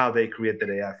based on how they create that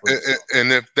AI for themselves.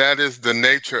 And if that is the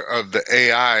nature of the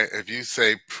AI, if you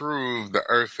say prove the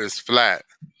Earth is flat,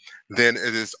 then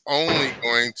it is only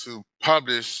going to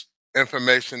publish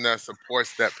information that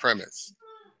supports that premise.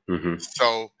 Mm-hmm.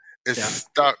 So it's Yeah,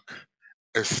 stuck.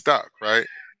 It's stuck, right?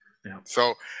 yeah,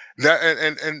 So that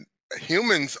and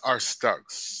humans are stuck.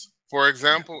 For yeah.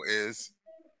 example, is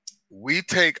we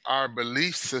take our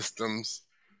belief systems,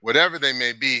 whatever they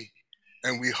may be,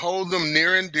 and we hold them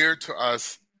near and dear to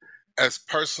us as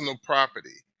personal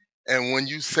property. And when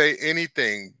you say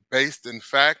anything based in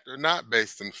fact or not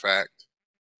based in fact,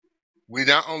 we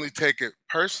not only take it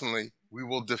personally, we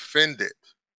will defend it.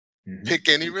 Mhm. Pick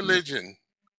any religion.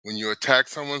 When you attack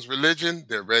someone's religion,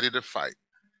 they're ready to fight.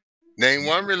 Name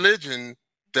one religion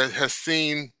that has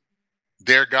seen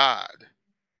their God.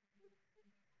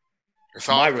 It's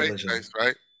all My faith religion, based,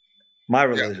 right? my Yeah.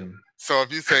 religion. So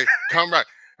if you say, come right,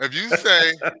 if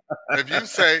you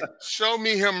say, show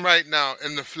me him right now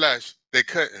in the flesh, they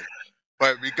couldn't.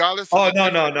 But regardless of Oh the no, no,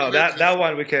 different no! That religions,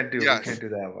 one we can't do. We can't yes. do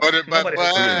that one. But it, but Nobody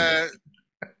has seen him.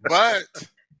 but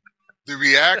the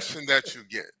reaction that you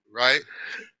get, right?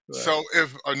 Right. So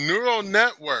if a neural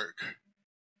network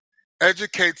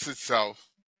educates itself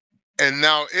and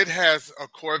now it has a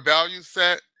core value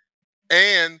set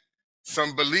and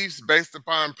some beliefs based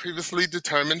upon previously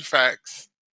determined facts,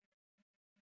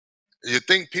 you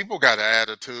think people got an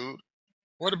attitude.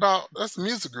 What about that's a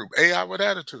music group, AI with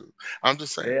attitude? I'm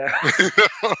just saying. Yeah.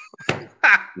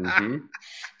 Mm-hmm.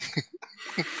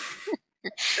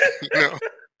 You know,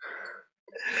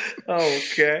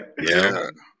 Okay. Yeah.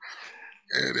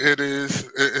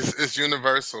 It's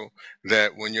universal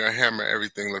that when you're a hammer,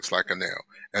 everything looks like a nail.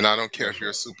 And I don't care if That's you're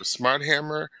a right. super smart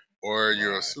hammer or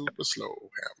you're a Right. super slow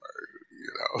hammer.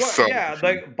 Well, So yeah,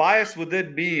 like bias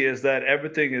within me is that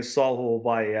everything is solvable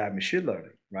by AI machine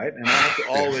learning, right? And I have to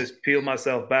yes, always peel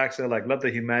myself back, say like, let the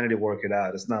humanity work it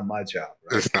out. It's not my job,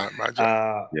 right? it's not my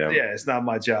job. Yeah. Yeah, it's not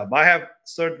my job. I have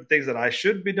certain things that I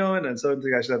should be doing and certain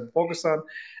things I should have to focus on.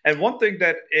 And one thing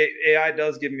that AI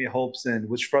does give me hopes in,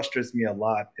 which frustrates me a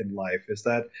lot in life, is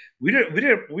that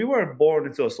we weren't born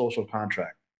into a social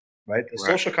contract, right? The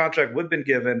Right. social contract we've been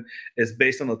given is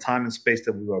based on the time and space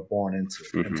that we were born into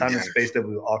and time and Yes. space that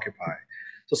we will occupy.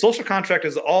 So social contract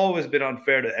has always been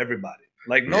unfair to everybody.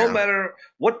 Like no Yeah. matter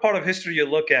what part of history you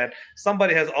look at,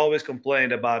 somebody has always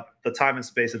complained about the time and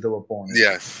space that they were born into,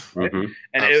 Yes. right? Mhm.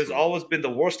 And it has Absolutely. always been the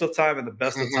worst of time and the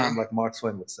best of time, like Mark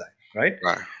Twain would say, right?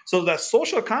 Right. So that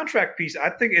social contract piece, I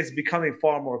think, is becoming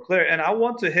far more clear. And I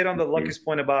want to hit on the Lucky's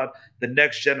point about the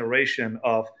next generation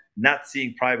of not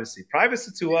seeing privacy.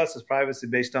 Privacy to us is privacy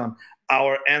based on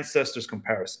our ancestors'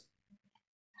 comparison,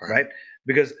 right?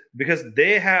 Because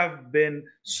they have been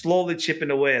slowly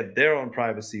chipping away at their own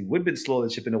privacy. We've been slowly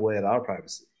chipping away at our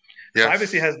privacy. Yes.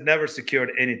 Privacy has never secured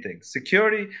anything.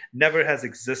 Security never has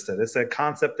existed. It's a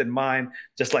concept in mind,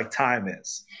 just like time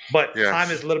is. But Yes. time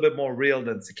is a little bit more real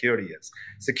than security is.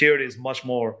 Security is much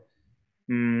more,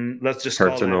 let's just call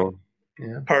it Personal.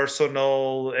 Yeah.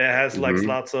 personal. It has like Mhm.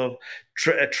 lots of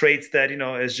traits that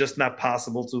is just not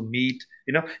possible to meet.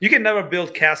 You can never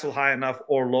build castle high enough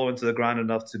or low into the ground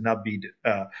enough to not be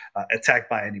attacked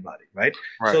by anybody, right?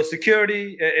 Right. So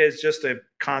security is just a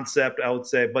concept, I would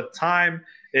say, but time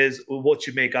is what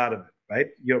you make out of it, right?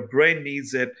 Your brain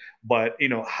needs it, but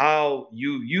how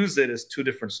you use it is two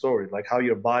different stories. Like how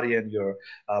your body and your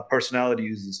personality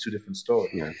uses two different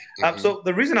stories. Yeah. So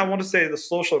the reason I want to say the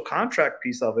social contract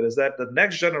piece of it is that the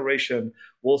next generation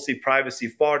will see privacy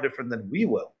far different than we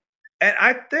will. And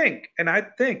I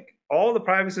think all the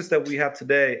privacies that we have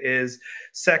today is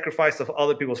sacrifice of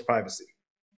other people's privacy,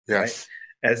 right? Yes.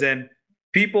 As in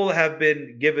people have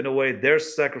been given away their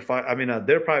sacrifice,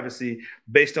 their privacy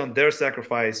based on their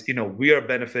sacrifice. We are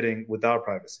benefiting with our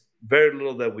privacy. Very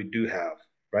little that we do have,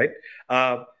 right?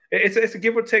 It's a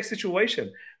give or take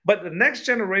situation. But the next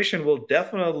generation will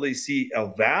definitely see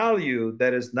a value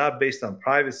that is not based on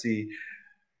privacy,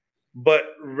 but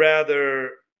rather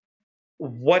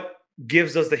what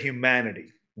gives us the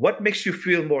humanity. What makes you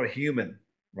feel more human,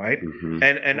 right? Mhm.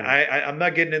 And I'm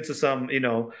not getting into some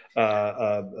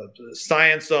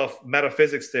science of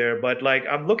metaphysics there, but like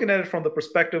I'm looking at it from the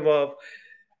perspective of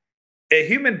a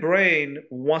human brain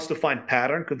wants to find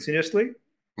pattern continuously,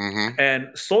 and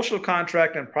social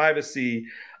contract and privacy,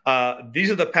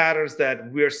 these are the patterns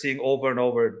that we're seeing over and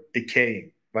over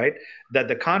decaying, right? That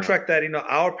the contract that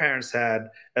our parents had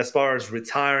as far as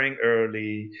retiring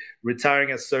early,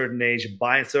 retiring at a certain age,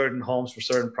 buying certain homes for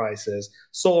certain prices,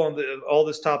 so on, all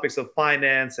these topics of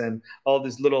finance and all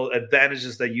these little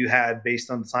advantages that you had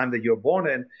based on the time that you were born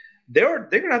in, they're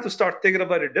gonna have to start thinking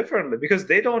about it differently because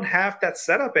they don't have that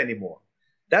setup anymore.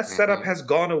 That setup has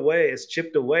gone away, it's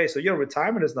chipped away. So your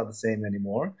retirement is not the same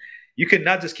anymore. You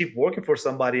cannot just keep working for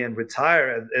somebody and retire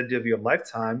at the end of your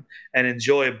lifetime and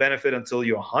enjoy a benefit until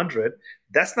you're 100.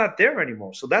 That's not there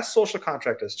anymore. So that social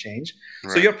contract has changed.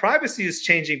 So your privacy is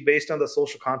changing based on the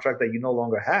social contract that you no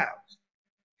longer have.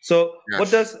 So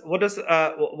what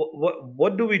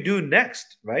do we do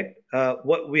next, right?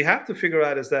 What we have to figure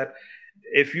out is that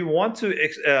if you want to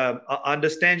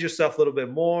understand yourself a little bit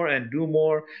more and do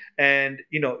more, and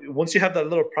once you have that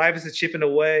little privacy chipping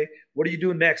away, what do you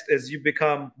do next? As you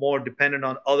become more dependent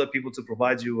on other people to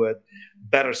provide you with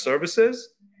better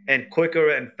services and quicker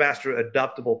and faster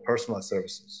adaptable personalized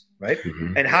services, right?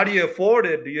 And how do you afford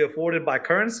it? Do you afford it by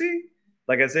currency,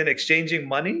 like as in exchanging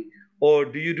money, or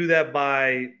do you do that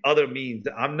by other means?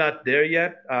 I'm not there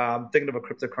yet. I'm thinking of a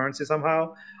cryptocurrency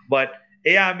somehow, but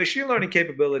AI machine learning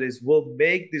capabilities will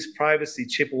make this privacy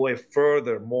chip away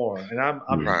further more. And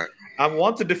I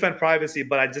want to defend privacy,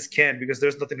 but I just can't because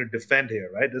there's nothing to defend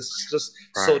here, right? This is just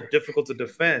so difficult to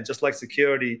defend, just like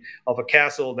security of a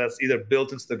castle that's either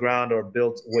built into the ground or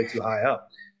built way too high up.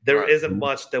 There isn't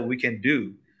much that we can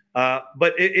do.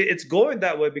 But it's going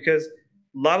that way because a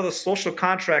lot of the social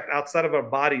contract outside of our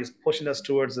body is pushing us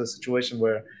towards a situation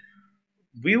where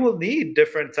we will need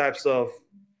different types of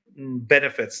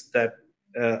benefits that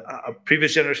a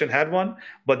previous generation had one,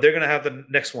 but they're going to have the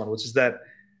next one, which is that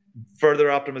further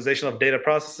optimization of data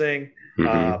processing,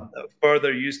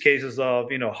 further use cases of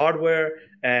hardware,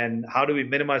 and how do we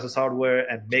minimize this hardware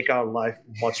and make our life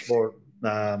much more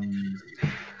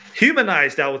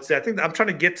humanized, I would say. I think I'm trying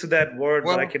to get to that word,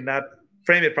 but I Well, cannot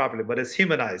frame it properly. But it's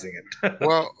humanizing it.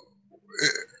 well,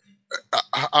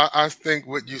 I think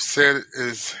what you said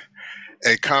is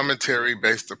a commentary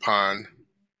based upon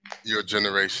your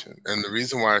generation. And the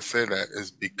reason why I say that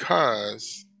is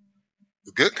because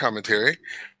it's good commentary,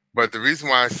 but the reason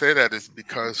why I say that is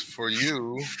because for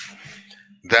you,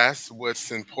 that's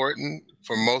what's important.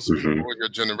 For most people, Hmm. your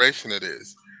generation, it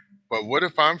is. But what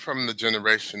if I'm from the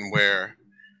generation where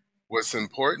what's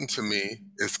important to me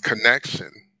is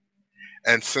connection?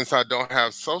 And since I don't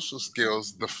have social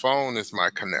skills, the phone is my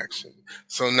connection.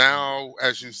 So now,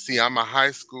 as you see, I'm a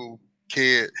high school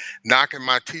kid knocking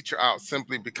my teacher out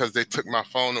simply because they took my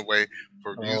phone away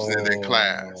for using it in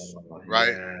class, Oh,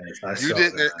 right? yes, I You saw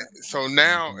didn't, that. so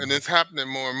now, and Mhm, it's happening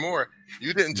more and more,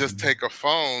 you didn't just mhm, take a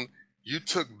phone, you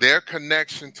took their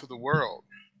connection to the world,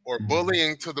 or mhm.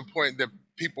 bullying to the point that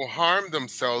people harm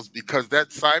themselves because that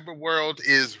cyber world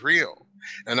is real.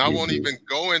 And I won't Hmm. even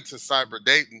go into cyber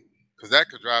dating because that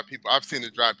could drive people. I've seen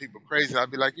it drive people crazy.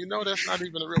 I'd be like, that's not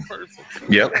even a real person.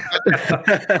 Yep.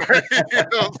 you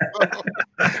know, so,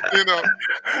 you know,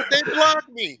 but they blocked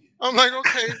me. I'm like,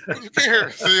 okay, who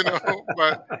cares?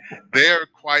 But they're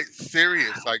quite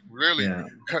serious, like really. Yeah.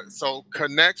 So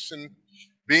connection,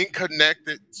 being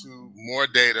connected to more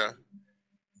data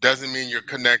doesn't mean you're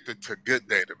connected to good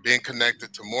data. Being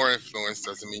connected to more influence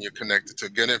doesn't mean you're connected to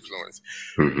good influence.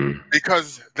 Hmm.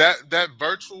 Because that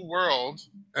virtual world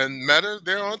and Meta,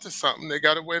 they're onto something. They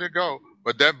got a way to go.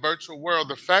 But that virtual world,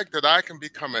 the fact that I can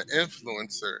become an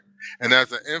influencer and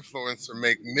as an influencer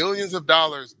make millions of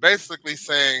dollars basically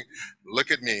saying, look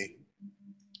at me,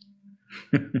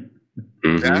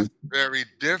 Hmm. that's very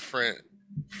different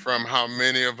from how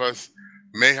many of us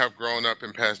may have grown up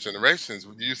in past generations.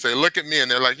 You say, look at me, and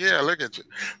they're like, yeah, look at you.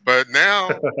 But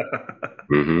now,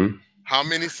 Hmm. how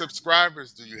many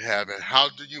subscribers do you have, and how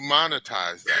do you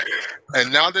monetize that?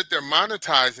 And now that they're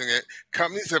monetizing it,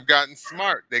 companies have gotten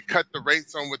smart. They cut the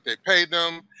rates on what they pay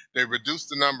them. They reduce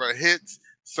the number of hits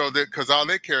so that because all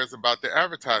they care is about their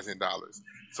advertising dollars.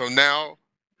 So now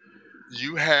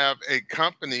you have a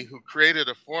company who created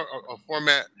a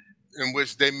format in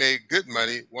which they made good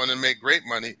money, want to make great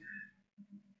money,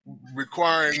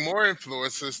 requiring more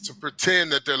influencers to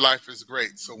pretend that their life is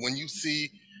great. So when you see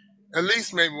at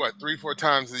least maybe what 3-4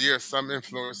 times a year, some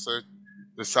influencer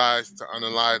decides to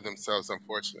unalive themselves,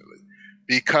 unfortunately,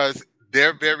 because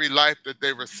their very life that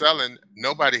they were selling,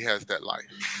 nobody has that life.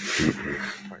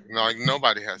 Like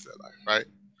nobody has that life, right?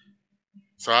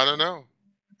 So I don't know.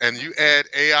 And you add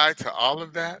AI to all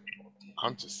of that,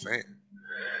 I'm just saying,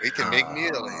 we can make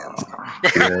millions.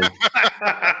 Yeah.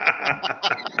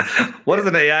 What does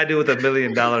an AI do with $1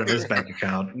 million in his bank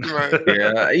account? Right.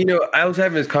 Yeah. I was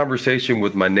having this conversation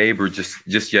with my neighbor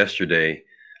just yesterday.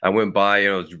 I went by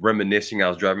and I was reminiscing. I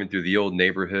was driving through the old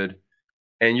neighborhood,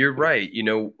 and you're right.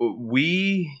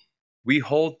 We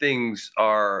hold things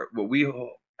are what we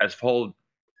as hold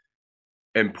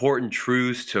important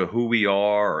truths to who we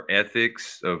are or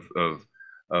ethics of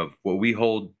what we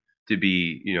hold to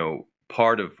be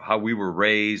part of how we were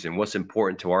raised and what's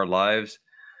important to our lives.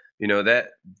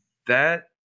 That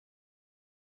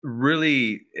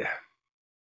really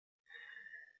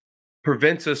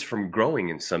prevents us from growing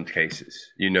in some cases,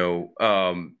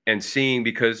 and seeing,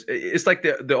 because it's like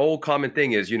the old common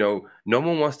thing is, no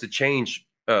one wants to change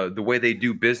the way they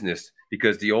do business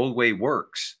because the old way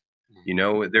works.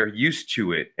 They're used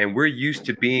to it, and we're used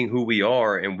to being who we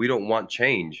are, and we don't want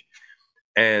change.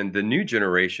 And the new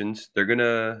generations, they're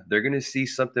gonna see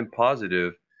something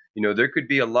positive. There could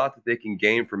be a lot that they can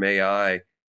gain from AI,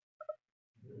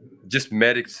 just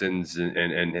medicines and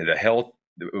the health,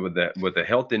 with the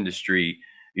health industry.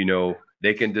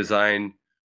 They can design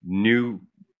new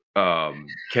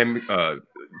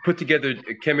put together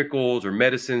chemicals or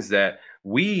medicines that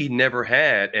we never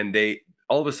had, and they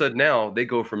all of a sudden now they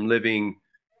go from living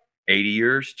 80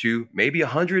 years to maybe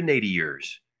 180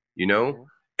 years, you know?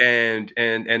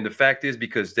 Mhm. And the fact is,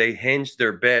 because they hinged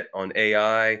their bet on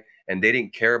AI and they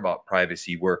didn't care about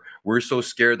privacy, where we're so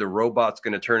scared the robot's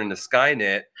going to turn into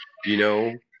Skynet, you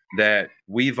know, that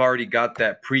we've already got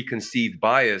that preconceived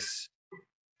bias,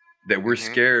 that we're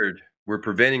Mhm. scared, we're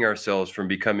preventing ourselves from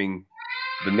becoming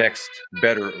the next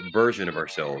better version of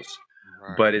ourselves.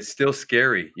 Right. But it's still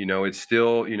scary, it's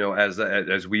still,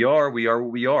 as we are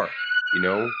what we are, you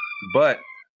know but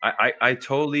I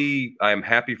totally, I'm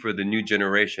happy for the new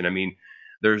generation. I mean,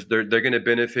 they're going to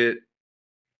benefit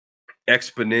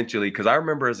exponentially, because I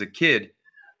remember as a kid,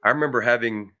 I remember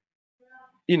having,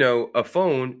 a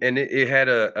phone, and it had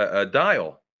a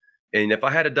dial, and if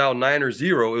I had to dial 9 or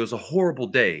 0, it was a horrible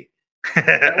day.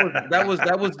 That was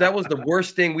the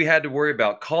worst thing we had to worry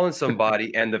about, calling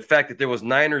somebody and the fact that there was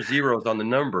 9 or zeros on the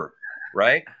number,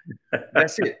 right?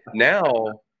 That's it.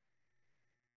 Now,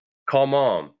 call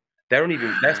mom. They don't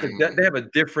even. They have a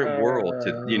different world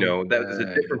to that is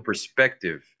a different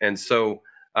perspective, and so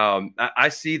I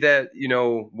see that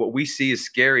what we see is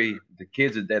scary. The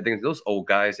kids that think those old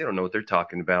guys, they don't know what they're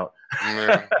talking about.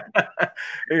 Yeah.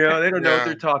 They don't know what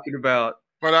they're talking about.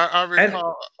 But I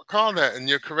recall that, and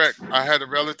you're correct. I had a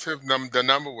relative. The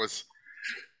number was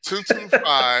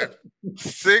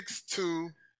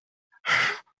 225-6209,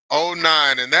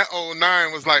 and that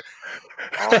 09 was like,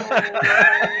 oh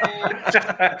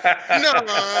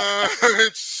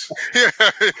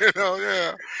no,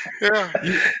 yeah.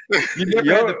 You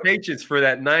never had the patience for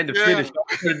that 9 to finish.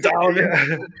 No, it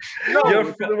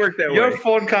doesn't work that way. Your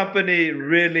phone company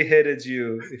really hated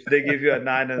you if they give you a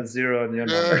 9 and 0 on your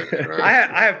number. I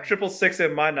have 666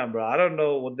 in my number. I don't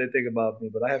know what they think about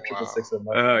me, but I have 666 in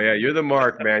my number. Oh yeah, you're the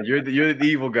mark, man. You're the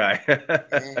evil guy.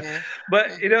 But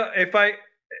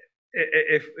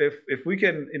if we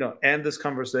can end this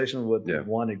conversation with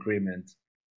one agreement,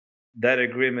 that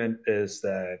agreement is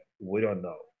that we don't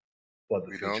know what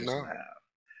the future's gonna have.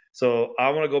 So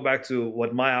I want to go back to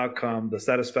what my outcome, the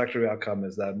satisfactory outcome,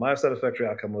 is. That my satisfactory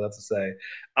outcome was to say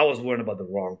I was worrying about the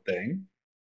wrong thing.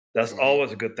 That's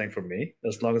always a good thing for me,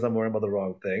 as long as I'm worrying about the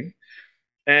wrong thing.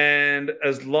 And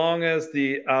as long as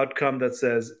the outcome that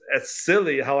says it's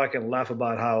silly how I can laugh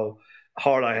about how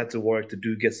hard I had to work to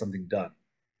get something done,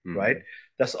 right?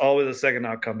 That's always the second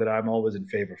outcome that I'm always in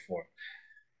favor for.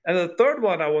 And the third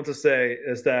one I want to say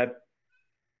is that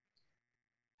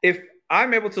if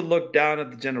I'm able to look down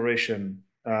at the generation,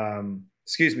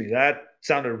 that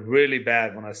sounded really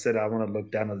bad when I said I want to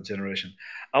look down at the generation.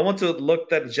 I want to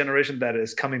look at the generation that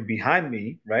is coming behind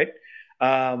me, right?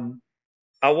 I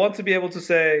want to be able to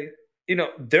say,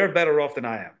 they're better off than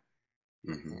I am,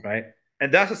 right?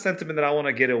 And that's a sentiment that I want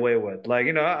to get away with. Like,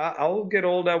 I'll get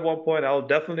old at one point. I'll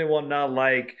definitely want not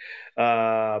like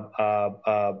how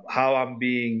I'm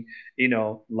being,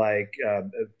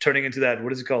 turning into that,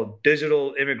 what is it called?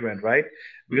 Digital immigrant, right?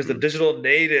 Because the digital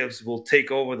natives will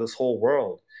take over this whole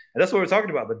world. And that's what we're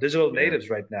talking about, the digital natives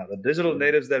right now. The digital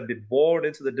natives that have been born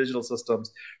into the digital systems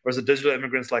versus digital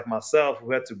immigrants like myself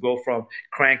who had to go from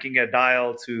cranking a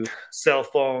dial to cell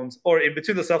phones, or in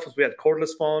between the cell phones, we had cordless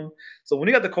phone. So when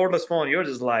you got the cordless phone, you're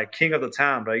just like king of the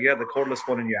town, right? You got the cordless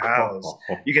phone in your house.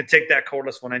 You can take that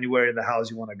cordless phone anywhere in the house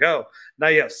you want to go. Now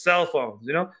you have cell phones,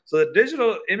 So the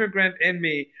digital immigrant in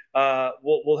me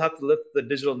will have to live the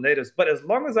digital natives. But as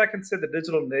long as I can say the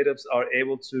digital natives are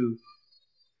able to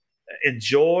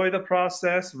enjoy the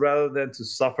process rather than to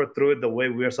suffer through it the way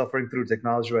we are suffering through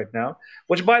technology right now,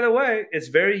 which, by the way, is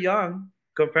very young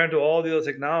compared to all the other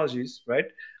technologies, right?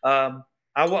 I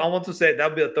want to say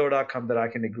that'll be a third outcome that I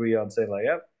can agree on, saying like,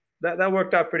 yep, that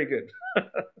worked out pretty good.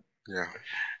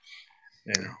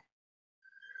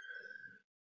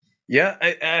 Yeah,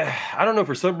 I don't know.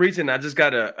 For some reason, I just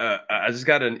got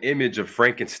an image of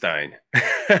Frankenstein.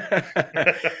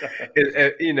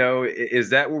 Is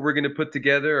that what we're going to put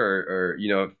together, or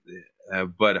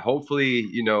but hopefully,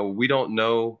 we don't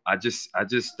know. I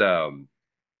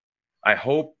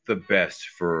hope the best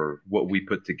for what we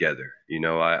put together.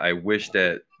 I wish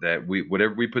that we,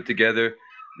 whatever we put together,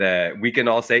 that we can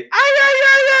all say,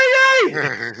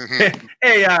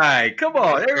 AI, come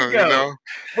on, there we go.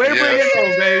 Way to bring it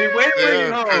home, baby. Way to bring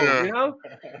it home,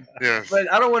 Yes.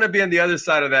 But I don't want to be on the other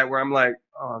side of that where I'm like,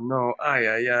 oh no,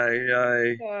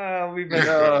 AyAyAyAi.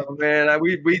 Oh man,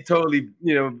 we totally,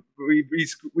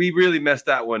 we really messed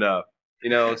that one up,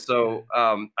 So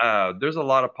there's a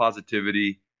lot of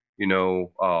positivity, as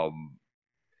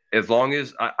long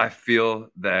as I feel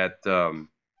that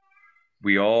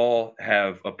we all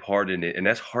have a part in it, and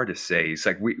that's hard to say. It's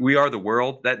like we are the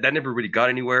world. That never really got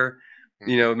anywhere.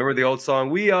 Remember the old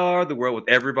song, "We Are the World" with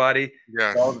everybody.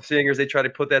 Yes. All the singers, they try to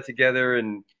put that together,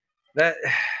 and that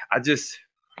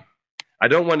I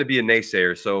don't want to be a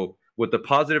naysayer. So with the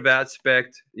positive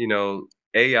aspect,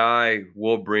 AI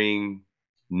will bring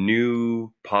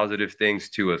new positive things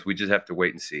to us. We just have to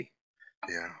wait and see.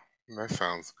 Yeah, that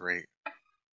sounds great.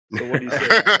 So what do you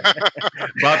say?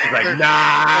 Bob's like,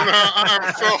 nah.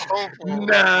 I'm so hopeful.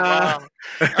 Nah.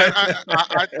 Wow.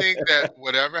 I think that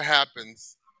whatever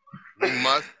happens, we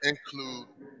must include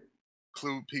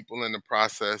people in the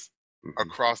process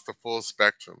across the full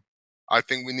spectrum. I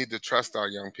think we need to trust our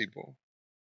young people,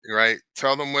 right?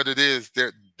 Tell them what it is.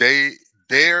 They're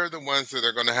the ones that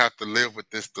are going to have to live with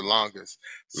this the longest.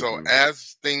 So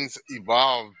as things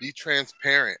evolve, be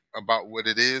transparent about what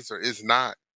it is or is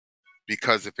not.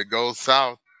 Because if it goes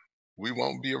south, we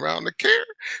won't be around to care.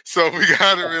 So we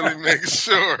got to really make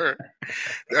sure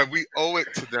that we owe it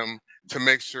to them to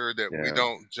make sure that we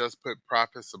don't just put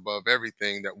profits above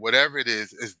everything, that whatever it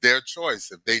is their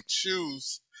choice. If they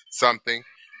choose something,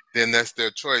 then that's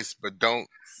their choice, but don't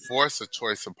force a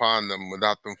choice upon them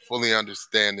without them fully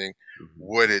understanding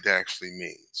what it actually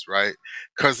means, right?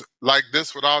 Because like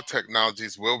this with all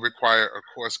technologies will require a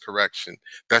course correction.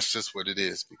 That's just what it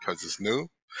is because it's new,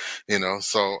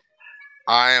 so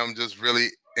I am just really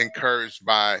encouraged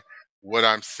by what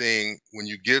I'm seeing. When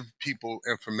you give people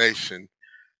information,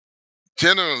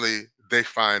 generally they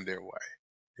find their way,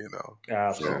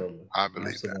 Absolutely. So I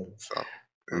believe Absolutely. that. So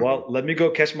well, let me go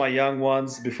catch my young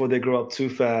ones before they grow up too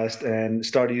fast and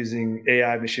start using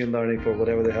AI machine learning for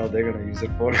whatever the hell they're going to use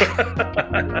it for.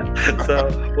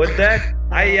 So with that,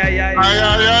 AyAyAyAi.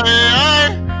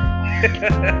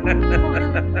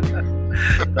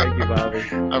 Thank you, Bobby.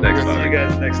 See you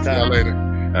guys next time. See you later.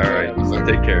 All right.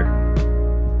 Take care.